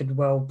D could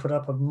well put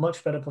up a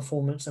much better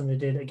performance than they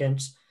did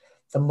against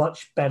the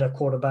much better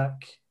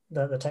quarterback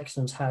that the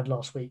Texans had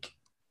last week.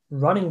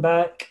 Running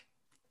back,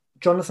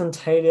 Jonathan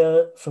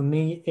Taylor, for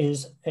me,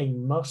 is a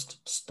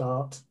must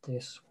start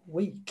this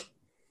week.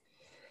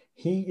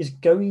 He is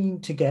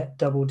going to get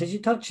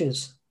double-digit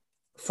touches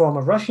from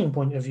a rushing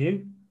point of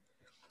view.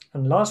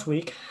 And last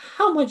week,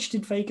 how much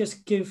did Vegas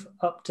give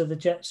up to the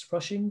Jets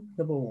rushing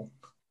the ball?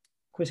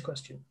 Quiz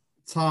question.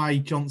 Ty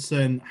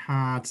Johnson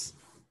had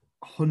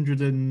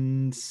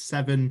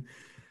 107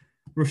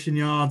 rushing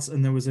yards,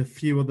 and there was a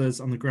few others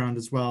on the ground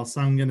as well.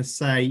 So I'm going to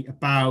say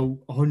about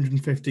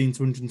 115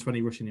 to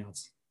 120 rushing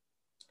yards.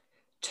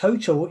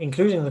 Total,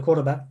 including the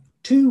quarterback,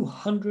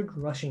 200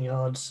 rushing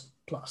yards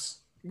plus.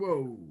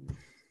 Whoa.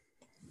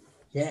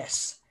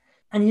 Yes.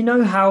 And you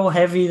know how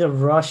heavy the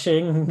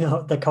rushing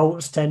the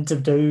Colts tend to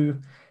do?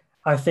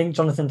 I think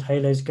Jonathan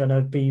Taylor is going to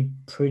be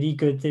pretty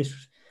good this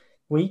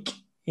week.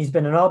 He's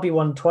been an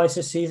RB1 twice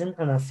this season,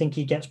 and I think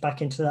he gets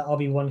back into that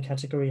RB1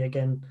 category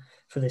again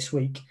for this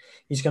week.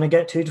 He's going to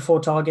get 2 to 4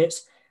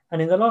 targets,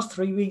 and in the last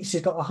 3 weeks,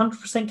 he's got a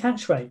 100%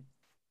 catch rate.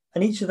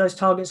 And each of those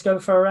targets go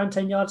for around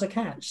 10 yards a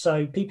catch.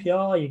 So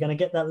PPR, you're going to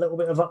get that little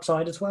bit of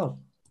upside as well.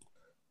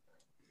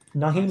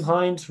 Nyheim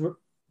Hines'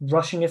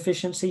 rushing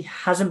efficiency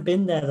hasn't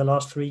been there the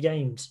last 3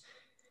 games.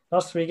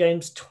 Last 3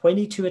 games,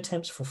 22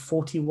 attempts for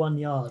 41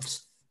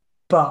 yards.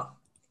 But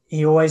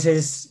he always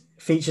is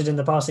featured in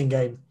the passing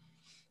game.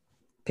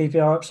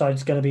 PPR upside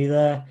is going to be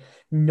there.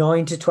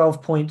 9 to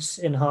 12 points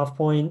in half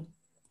point.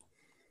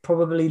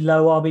 Probably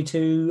low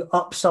RB2,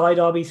 upside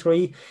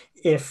RB3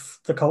 if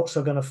the Colts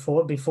are going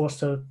to be forced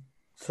to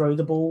throw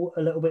the ball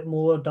a little bit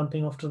more,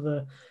 dumping off to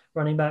the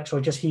running backs,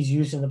 or just he's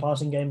used in the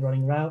passing game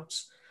running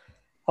routes.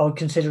 I would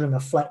consider him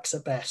a flex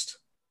at best.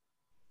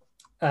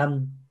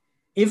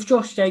 If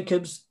Josh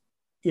Jacobs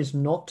is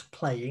not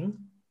playing,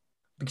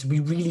 because we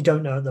really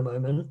don't know at the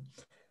moment,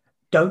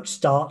 don't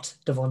start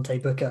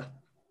Devontae Booker.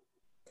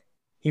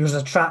 He was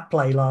a trap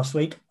play last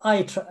week.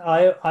 I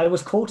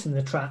was caught in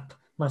the trap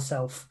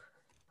myself.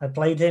 I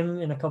played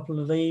him in a couple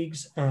of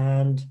leagues,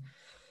 and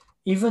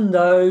even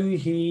though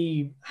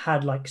he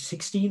had like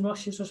 16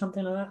 rushes or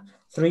something like that,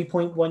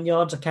 3.1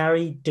 yards a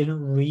carry,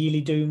 didn't really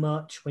do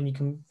much when you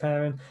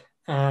compare him.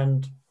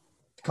 And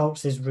the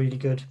Colts is really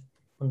good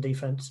on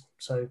defense,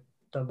 so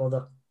don't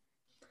bother.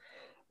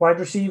 Wide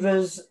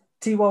receivers,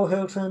 T.Y.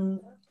 Hilton,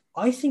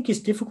 I think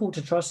is difficult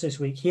to trust this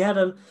week. He had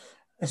a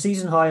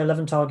season high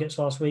 11 targets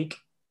last week.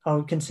 I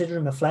would consider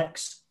him a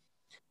flex.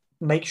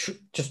 Make sure,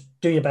 just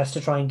do your best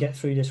to try and get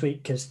through this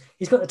week because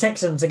he's got the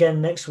Texans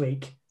again next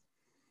week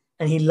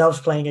and he loves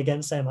playing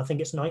against them. I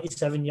think it's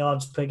 97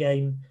 yards per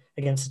game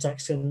against the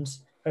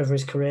Texans over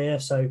his career.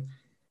 So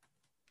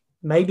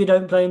maybe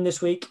don't play him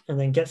this week and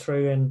then get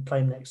through and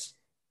play him next.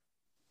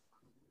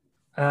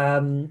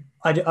 I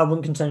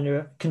wouldn't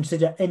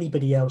consider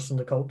anybody else on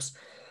the Colts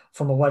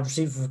from a wide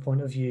receiver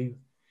point of view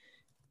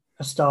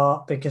a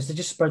start because they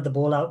just spread the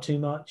ball out too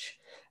much.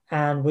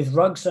 And with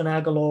Ruggs and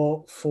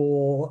Aguilar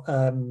for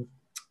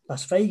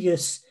Las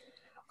Vegas,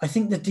 I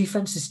think the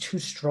defense is too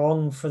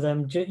strong for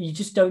them. You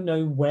just don't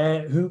know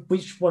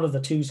which one of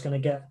the two is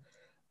going to get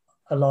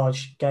a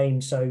large game.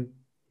 So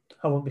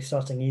I won't be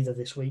starting either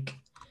this week.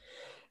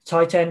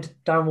 Tight end,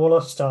 Darren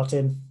Waller, start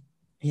him.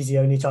 He's the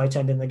only tight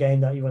end in the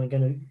game that you're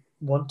going to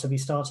want to be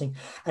starting.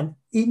 And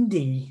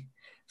Indy,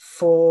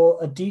 for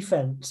a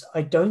defense,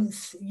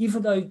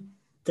 even though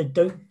they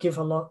don't give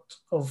a lot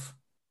of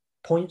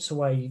points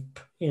away,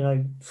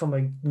 from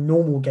a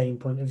normal game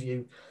point of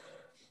view,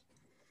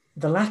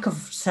 the lack of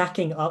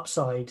sacking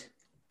upside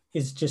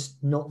is just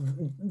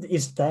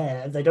is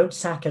there. They don't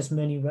sack as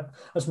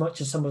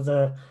much as some of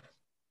the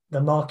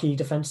marquee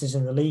defenses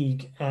in the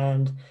league,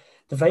 and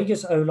the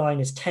Vegas O-line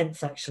is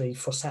 10th actually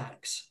for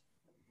sacks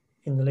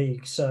in the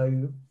league.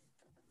 So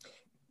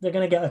they're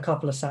going to get a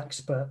couple of sacks,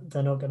 but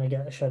they're not going to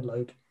get a shed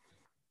load.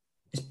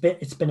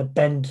 it's been a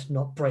bend,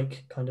 not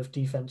break kind of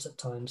defense at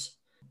times.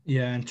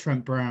 Yeah, and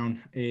Trent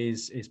Brown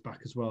is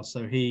back as well.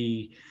 So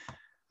he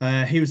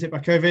was hit by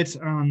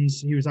COVID and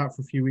he was out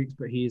for a few weeks,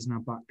 but he is now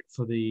back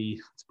to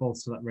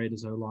bolster that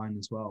Raiders O-line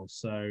as well.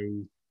 So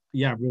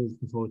yeah, really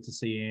looking forward to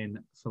seeing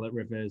Philip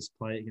Rivers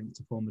play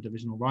against a former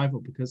divisional rival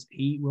because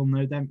he will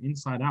know them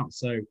inside out.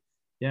 So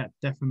yeah,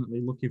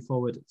 definitely looking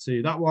forward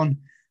to that one.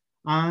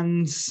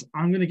 And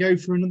I'm going to go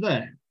for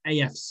another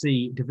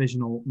AFC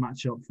divisional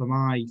matchup for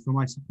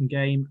my second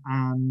game.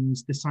 And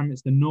this time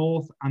it's the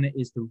North and it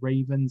is the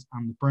Ravens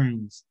and the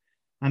Browns.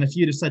 And if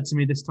you'd have said to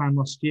me this time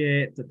last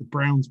year that the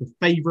Browns were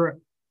favourite,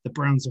 the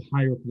Browns are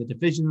higher up in the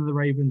division than the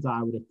Ravens,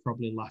 I would have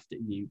probably laughed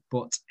at you.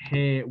 But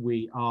here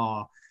we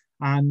are.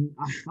 And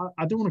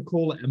I don't want to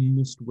call it a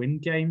must-win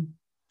game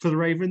for the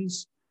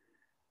Ravens,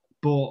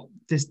 but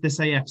this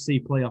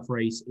AFC playoff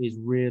race is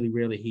really,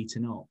 really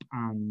heating up,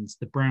 and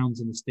the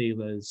Browns and the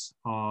Steelers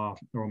are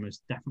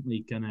almost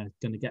definitely gonna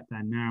get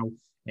there now.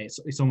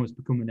 It's almost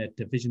becoming a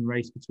division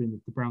race between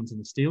the Browns and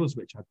the Steelers,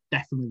 which I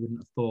definitely wouldn't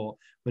have thought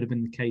would have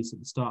been the case at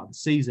the start of the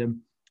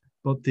season.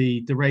 But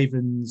the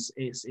Ravens,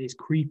 it's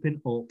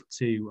creeping up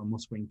to a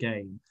must-win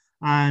game.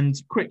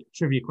 And quick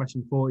trivia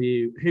question for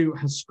you. Who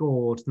has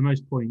scored the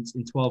most points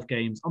in 12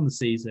 games on the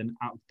season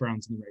out of the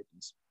Browns and the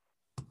Ravens?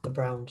 The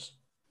Browns.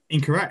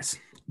 Incorrect.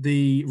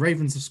 The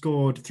Ravens have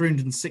scored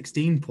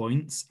 316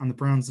 points and the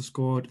Browns have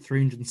scored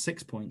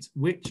 306 points,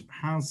 which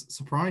has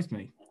surprised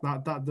me.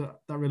 That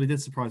really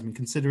did surprise me,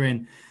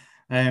 considering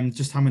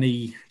just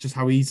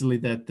how easily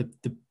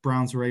the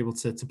Browns were able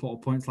to put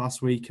up points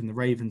last week, and the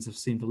Ravens have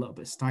seemed a little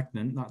bit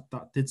stagnant.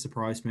 That did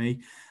surprise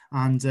me.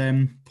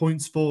 And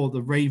points for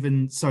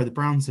the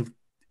Browns have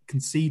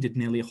conceded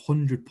nearly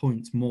 100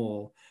 points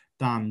more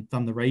than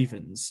the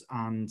Ravens,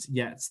 and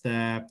yet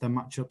their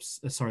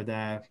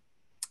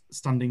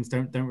standings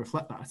don't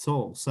reflect that at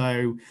all.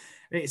 So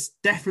it's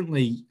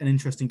definitely an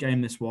interesting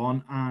game, this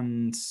one.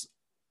 And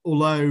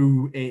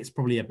although it's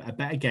probably a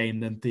better game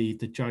than the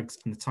Jags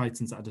and the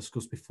Titans that I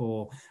discussed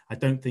before, I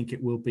don't think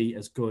it will be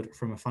as good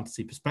from a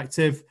fantasy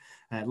perspective.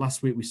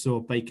 Last week we saw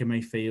Baker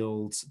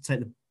Mayfield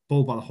take the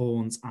ball by the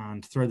horns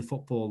and throw the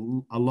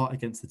football a lot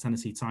against the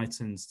Tennessee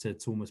Titans to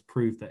almost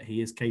prove that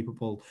he is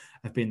capable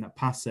of being that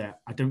passer.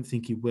 I don't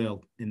think he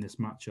will in this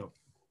matchup.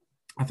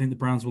 I think the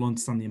Browns will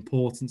understand the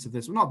importance of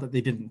this. Well, not that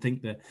they didn't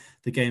think that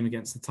the game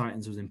against the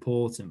Titans was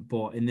important,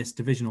 but in this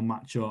divisional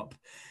matchup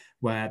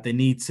where they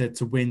need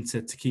to win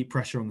to keep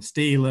pressure on the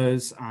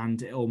Steelers,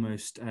 and it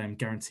almost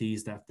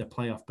guarantees their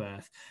playoff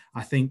berth,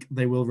 I think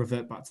they will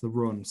revert back to the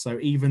run. So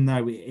even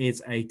though it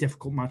is a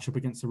difficult matchup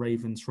against the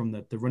Ravens from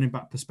the running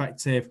back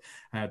perspective,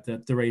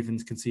 the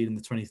Ravens conceding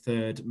the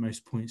 23rd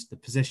most points to the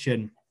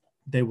position,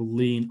 they will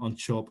lean on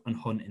Chubb and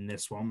Hunt in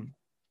this one.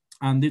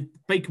 And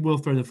Baker will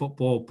throw the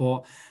football,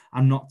 but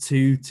I'm not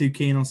too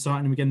keen on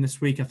starting him again this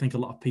week. I think a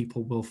lot of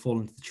people will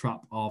fall into the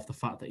trap of the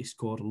fact that he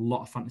scored a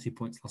lot of fantasy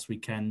points last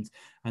weekend,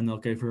 and they'll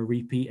go for a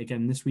repeat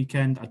again this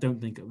weekend. I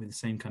don't think it'll be the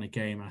same kind of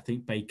game. I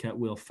think Baker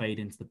will fade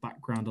into the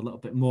background a little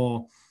bit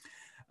more.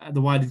 At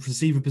the wide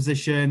receiver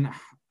position,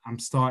 I'm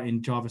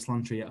starting Jarvis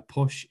Landry at a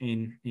push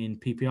in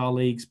PPR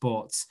leagues,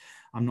 but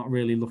I'm not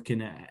really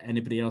looking at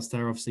anybody else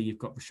there. Obviously, you've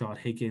got Rashard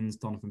Higgins,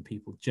 Donovan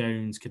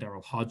Peoples-Jones,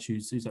 Kaderil Hodge,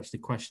 who's actually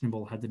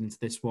questionable headed into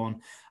this one.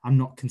 I'm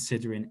not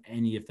considering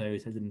any of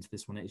those headed into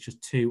this one. It's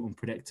just too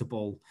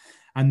unpredictable.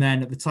 And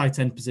then at the tight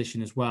end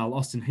position as well,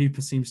 Austin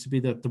Hooper seems to be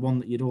the one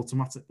that you'd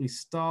automatically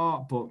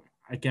start, but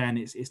again,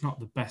 it's not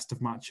the best of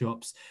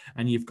matchups,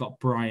 and you've got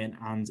Bryant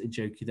and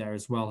Njoku there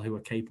as well, who are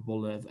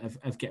capable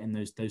of getting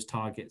those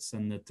targets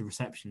and the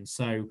receptions.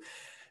 So,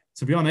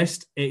 to be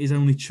honest, it is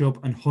only Chubb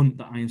and Hunt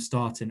that I am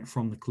starting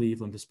from the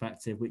Cleveland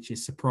perspective, which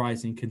is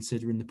surprising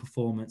considering the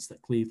performance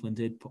that Cleveland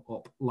did put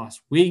up last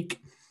week.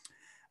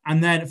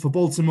 And then for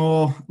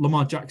Baltimore,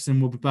 Lamar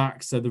Jackson will be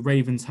back. So the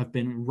Ravens have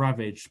been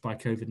ravaged by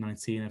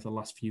COVID-19 over the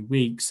last few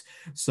weeks.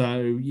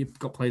 So you've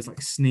got players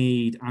like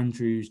Snead,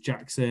 Andrews,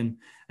 Jackson.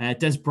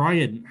 Des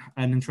Bryant,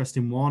 an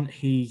interesting one.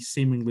 He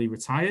seemingly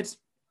retired,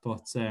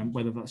 but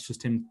whether that's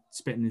just him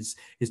spitting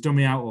his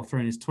dummy out or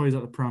throwing his toys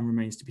at the pram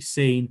remains to be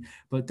seen.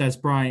 But Des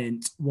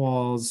Bryant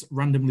was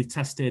randomly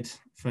tested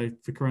for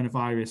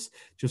coronavirus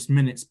just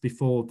minutes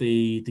before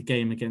the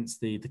game against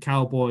the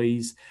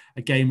Cowboys,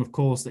 a game, of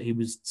course, that he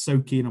was so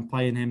keen on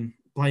playing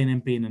him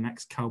being an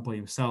ex-Cowboy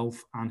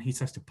himself, and he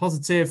tested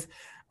positive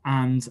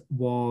and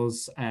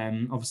was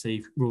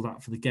obviously ruled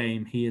out for the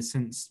game. He has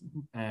since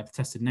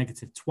tested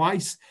negative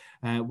twice,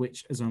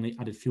 which has only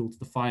added fuel to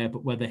the fire,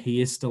 but whether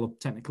he is still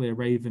technically a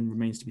Raven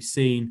remains to be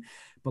seen.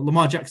 But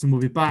Lamar Jackson will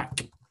be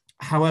back.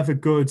 However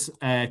good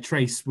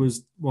Trace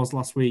was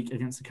last week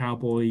against the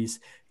Cowboys,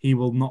 he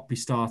will not be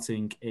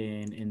starting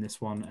in this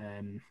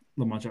one.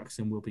 Lamar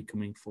Jackson will be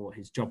coming for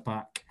his job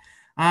back.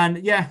 And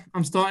yeah,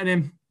 I'm starting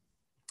him.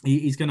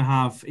 He's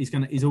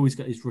always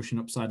got his rushing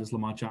upside as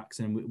Lamar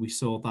Jackson. We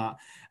saw that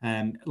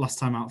last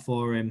time out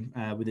for him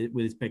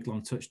with his big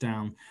long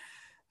touchdown.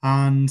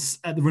 And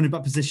at the running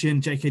back position,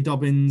 J.K.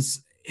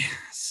 Dobbins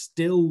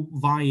still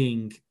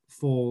vying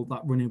for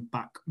that running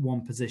back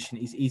one position.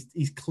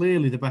 He's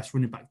clearly the best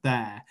running back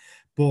there.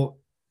 But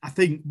I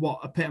think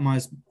what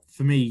epitomised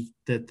for me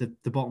the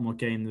Baltimore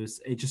game was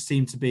it just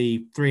seemed to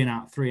be 3 and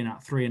out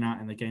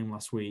in the game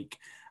last week,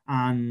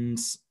 and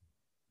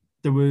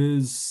there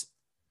was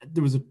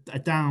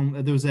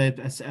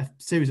a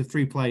series of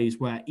 3 plays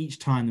where each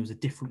time there was a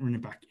different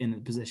running back in the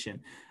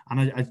position,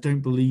 and I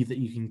don't believe that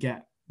you can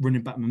get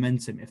running back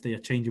momentum if they are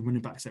changing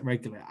running backs at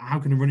regular. How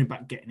can a running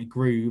back get in a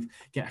groove,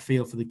 get a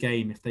feel for the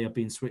game if they are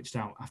being switched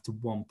out after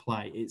one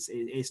play?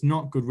 It's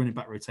not good running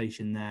back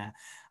rotation there,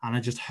 and I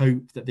just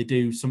hope that they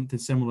do something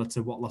similar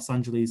to what Los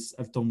Angeles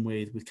have done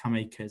with Cam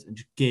Akers and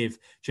just give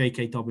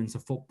J.K. Dobbins a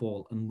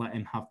football and let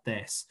him have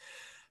this.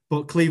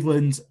 But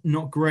Cleveland,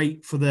 not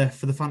great for the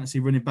fantasy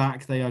running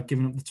back. They are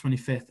giving up the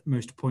 25th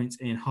most points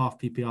in half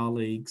PPR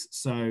leagues.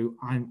 So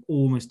I'm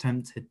almost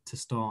tempted to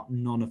start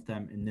none of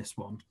them in this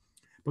one.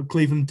 But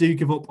Cleveland do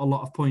give up a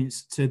lot of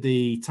points to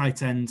the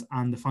tight end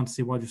and the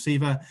fantasy wide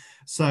receiver.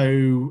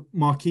 So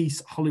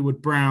Marquise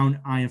Hollywood-Brown,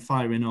 I am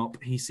firing up.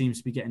 He seems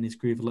to be getting his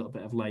groove a little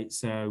bit of late.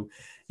 So,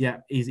 yeah,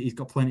 he's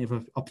got plenty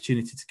of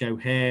opportunity to go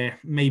here.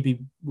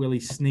 Maybe Willie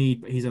Snead,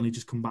 but he's only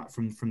just come back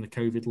from the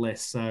COVID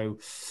list. So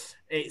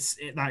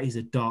that is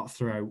a dart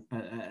throw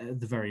at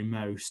the very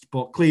most.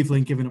 But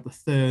Cleveland giving up the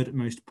 3rd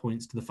most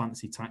points to the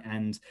fantasy tight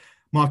end.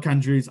 Mark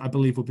Andrews, I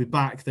believe, will be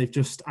back. They've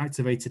just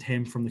activated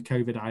him from the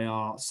COVID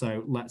IR.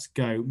 So let's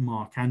go,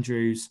 Mark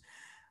Andrews.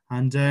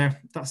 And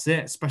that's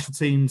it. Special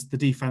teams, the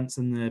defense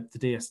and the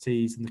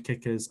DSTs and the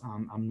kickers,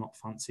 I'm not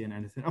fancying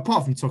anything.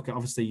 Apart from Tucker,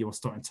 obviously you're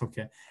starting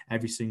Tucker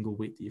every single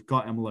week that you've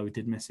got him, although he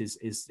did miss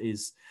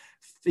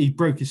he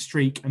broke his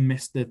streak and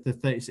missed the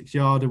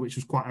 36-yarder, which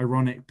was quite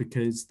ironic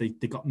because they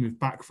got moved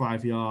back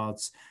 5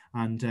 yards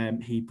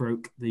and he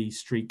broke the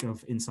streak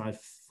of inside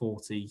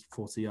 40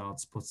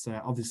 yards. But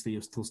obviously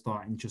you're still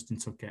starting Justin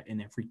Tucker in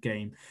every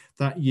game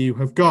that you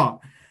have got.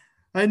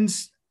 And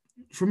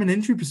from an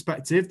injury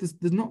perspective,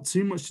 there's not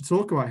too much to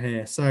talk about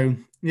here. So,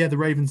 yeah, the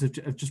Ravens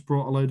have just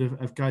brought a load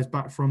of guys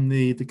back from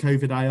the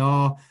COVID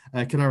IR.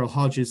 Kadarius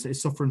Hodges is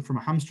suffering from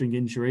a hamstring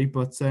injury,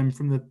 but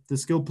from the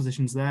skill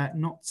positions there,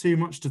 not too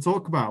much to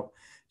talk about.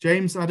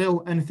 James,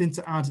 Adil, anything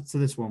to add to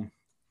this one?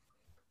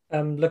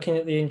 Looking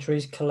at the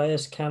injuries,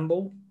 Calais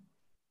Campbell,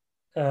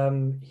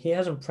 he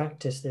hasn't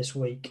practiced this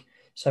week.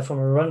 So from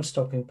a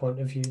run-stopping point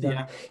of view,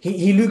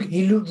 he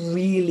looked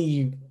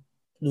really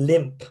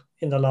limp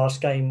in the last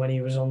game when he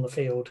was on the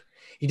field.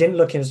 He didn't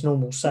look his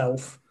normal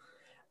self.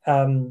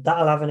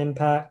 That'll have an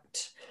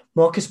impact.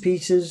 Marcus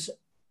Peters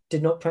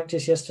did not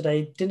practice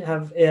yesterday.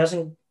 It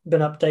hasn't been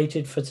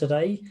updated for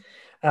today.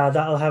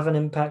 That'll have an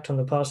impact on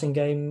the passing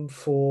game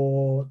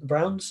for the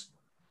Browns.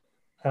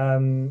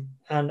 And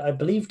I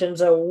believe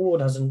Denzel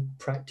Ward hasn't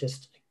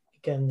practiced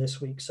again this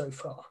week so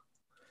far.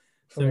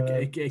 So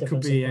it could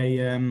be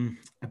a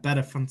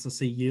better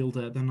fantasy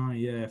yielder than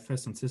I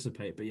first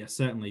anticipate. But yeah,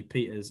 certainly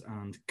Peters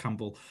and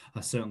Campbell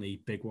are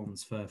certainly big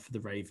ones for the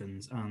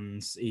Ravens,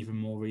 and even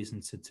more reason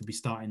to be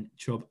starting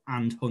Chubb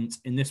and Hunt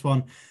in this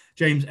one.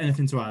 James,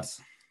 anything to add?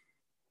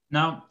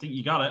 No, I think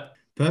you got it.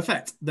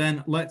 Perfect.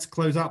 Then let's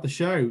close out the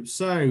show.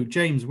 So,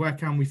 James, where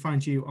can we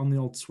find you on the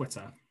old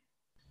Twitter?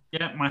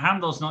 Yeah, my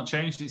handle's not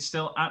changed. It's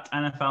still at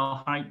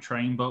NFL Hype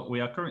Train, but we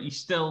are currently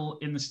still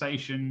in the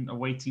station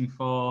awaiting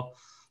for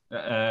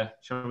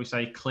shall we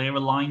say, clearer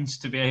lines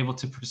to be able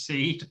to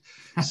proceed.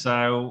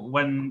 So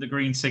when the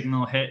green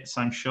signal hits,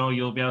 I'm sure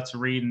you'll be able to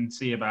read and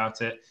see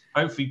about it,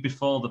 hopefully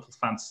before the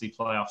fantasy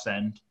playoffs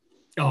end.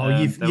 Oh,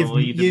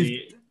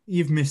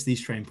 you've missed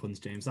these train puns,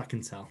 James. I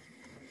can tell.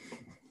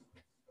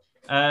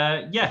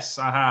 Yes,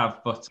 I have,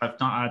 but I've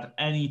not had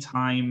any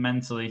time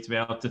mentally to be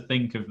able to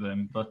think of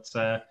them. But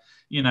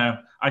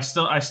I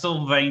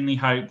still vainly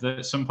hope that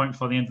at some point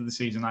before the end of the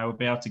season, I will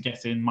be able to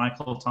get in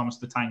Michael Thomas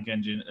the Tank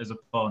Engine as a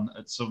pun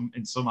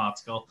in some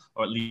article,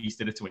 or at least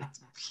in a tweet.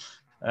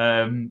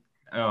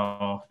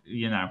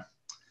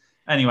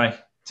 Anyway,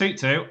 toot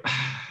toot.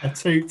 A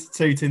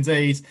toot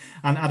indeed.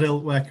 And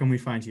Adil, where can we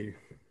find you?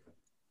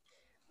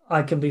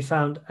 I can be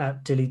found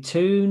at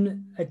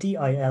Dillytoon,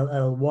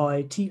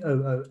 DILLYTOON.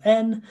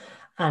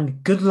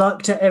 And good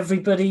luck to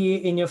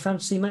everybody in your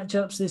fantasy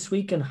matchups this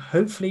week. And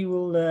hopefully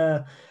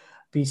we'll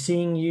be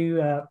seeing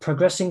you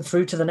progressing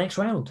through to the next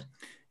round.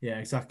 Yeah,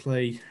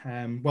 exactly.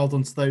 Well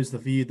done to those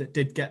of you that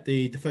did get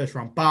the first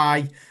round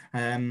bye.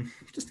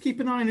 Just keep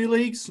an eye on your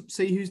leagues,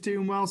 see who's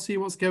doing well, see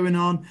what's going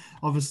on.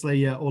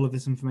 Obviously, all of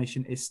this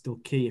information is still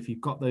key if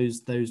you've got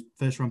those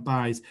first round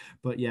buys.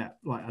 But yeah,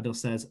 like Adil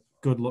says,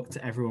 good luck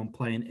to everyone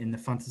playing in the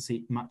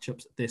fantasy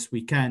matchups this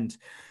weekend.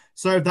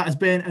 So that has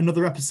been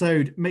another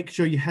episode. Make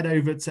sure you head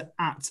over to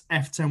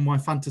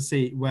 @F10Y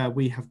Fantasy, where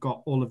we have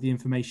got all of the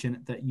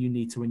information that you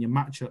need to when your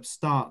matchup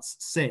starts,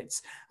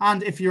 sits.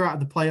 And if you're out of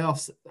the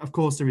playoffs, of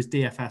course, there is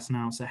DFS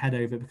now. So head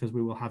over because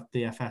we will have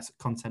DFS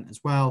content as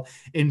well,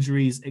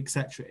 injuries,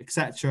 etc.,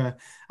 etc.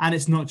 And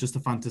it's not just the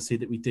fantasy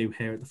that we do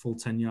here at the Full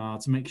 10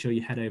 Yards. Make sure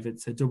you head over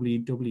to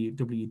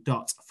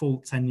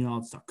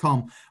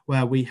www.full10yards.com,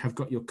 where we have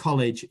got your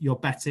college, your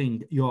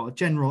betting, your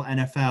general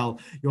NFL,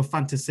 your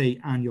fantasy,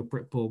 and your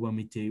Brit Ball when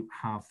we do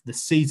have the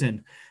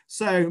season.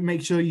 So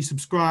make sure you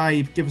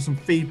subscribe, give us some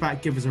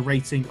feedback, give us a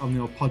rating on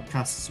your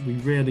podcasts. We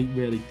really,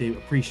 really do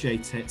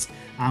appreciate it.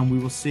 And we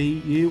will see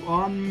you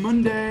on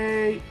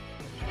Monday.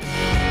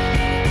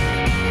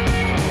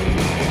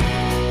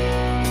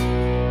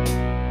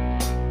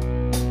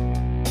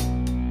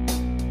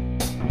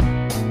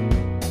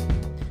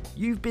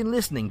 You've been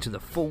listening to the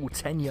Full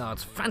 10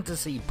 Yards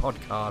Fantasy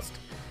Podcast.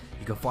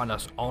 You can find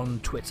us on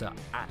Twitter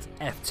at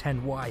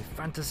F10Y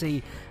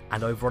Fantasy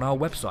and over on our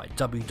website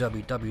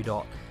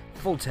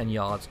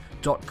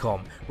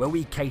www.full10yards.com, where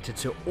we cater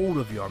to all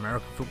of your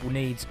American football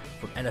needs,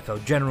 from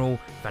NFL general,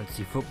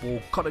 fantasy football,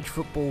 college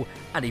football,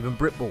 and even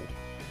Britball.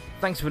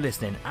 Thanks for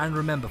listening, and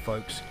remember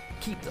folks,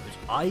 keep those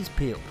eyes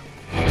peeled.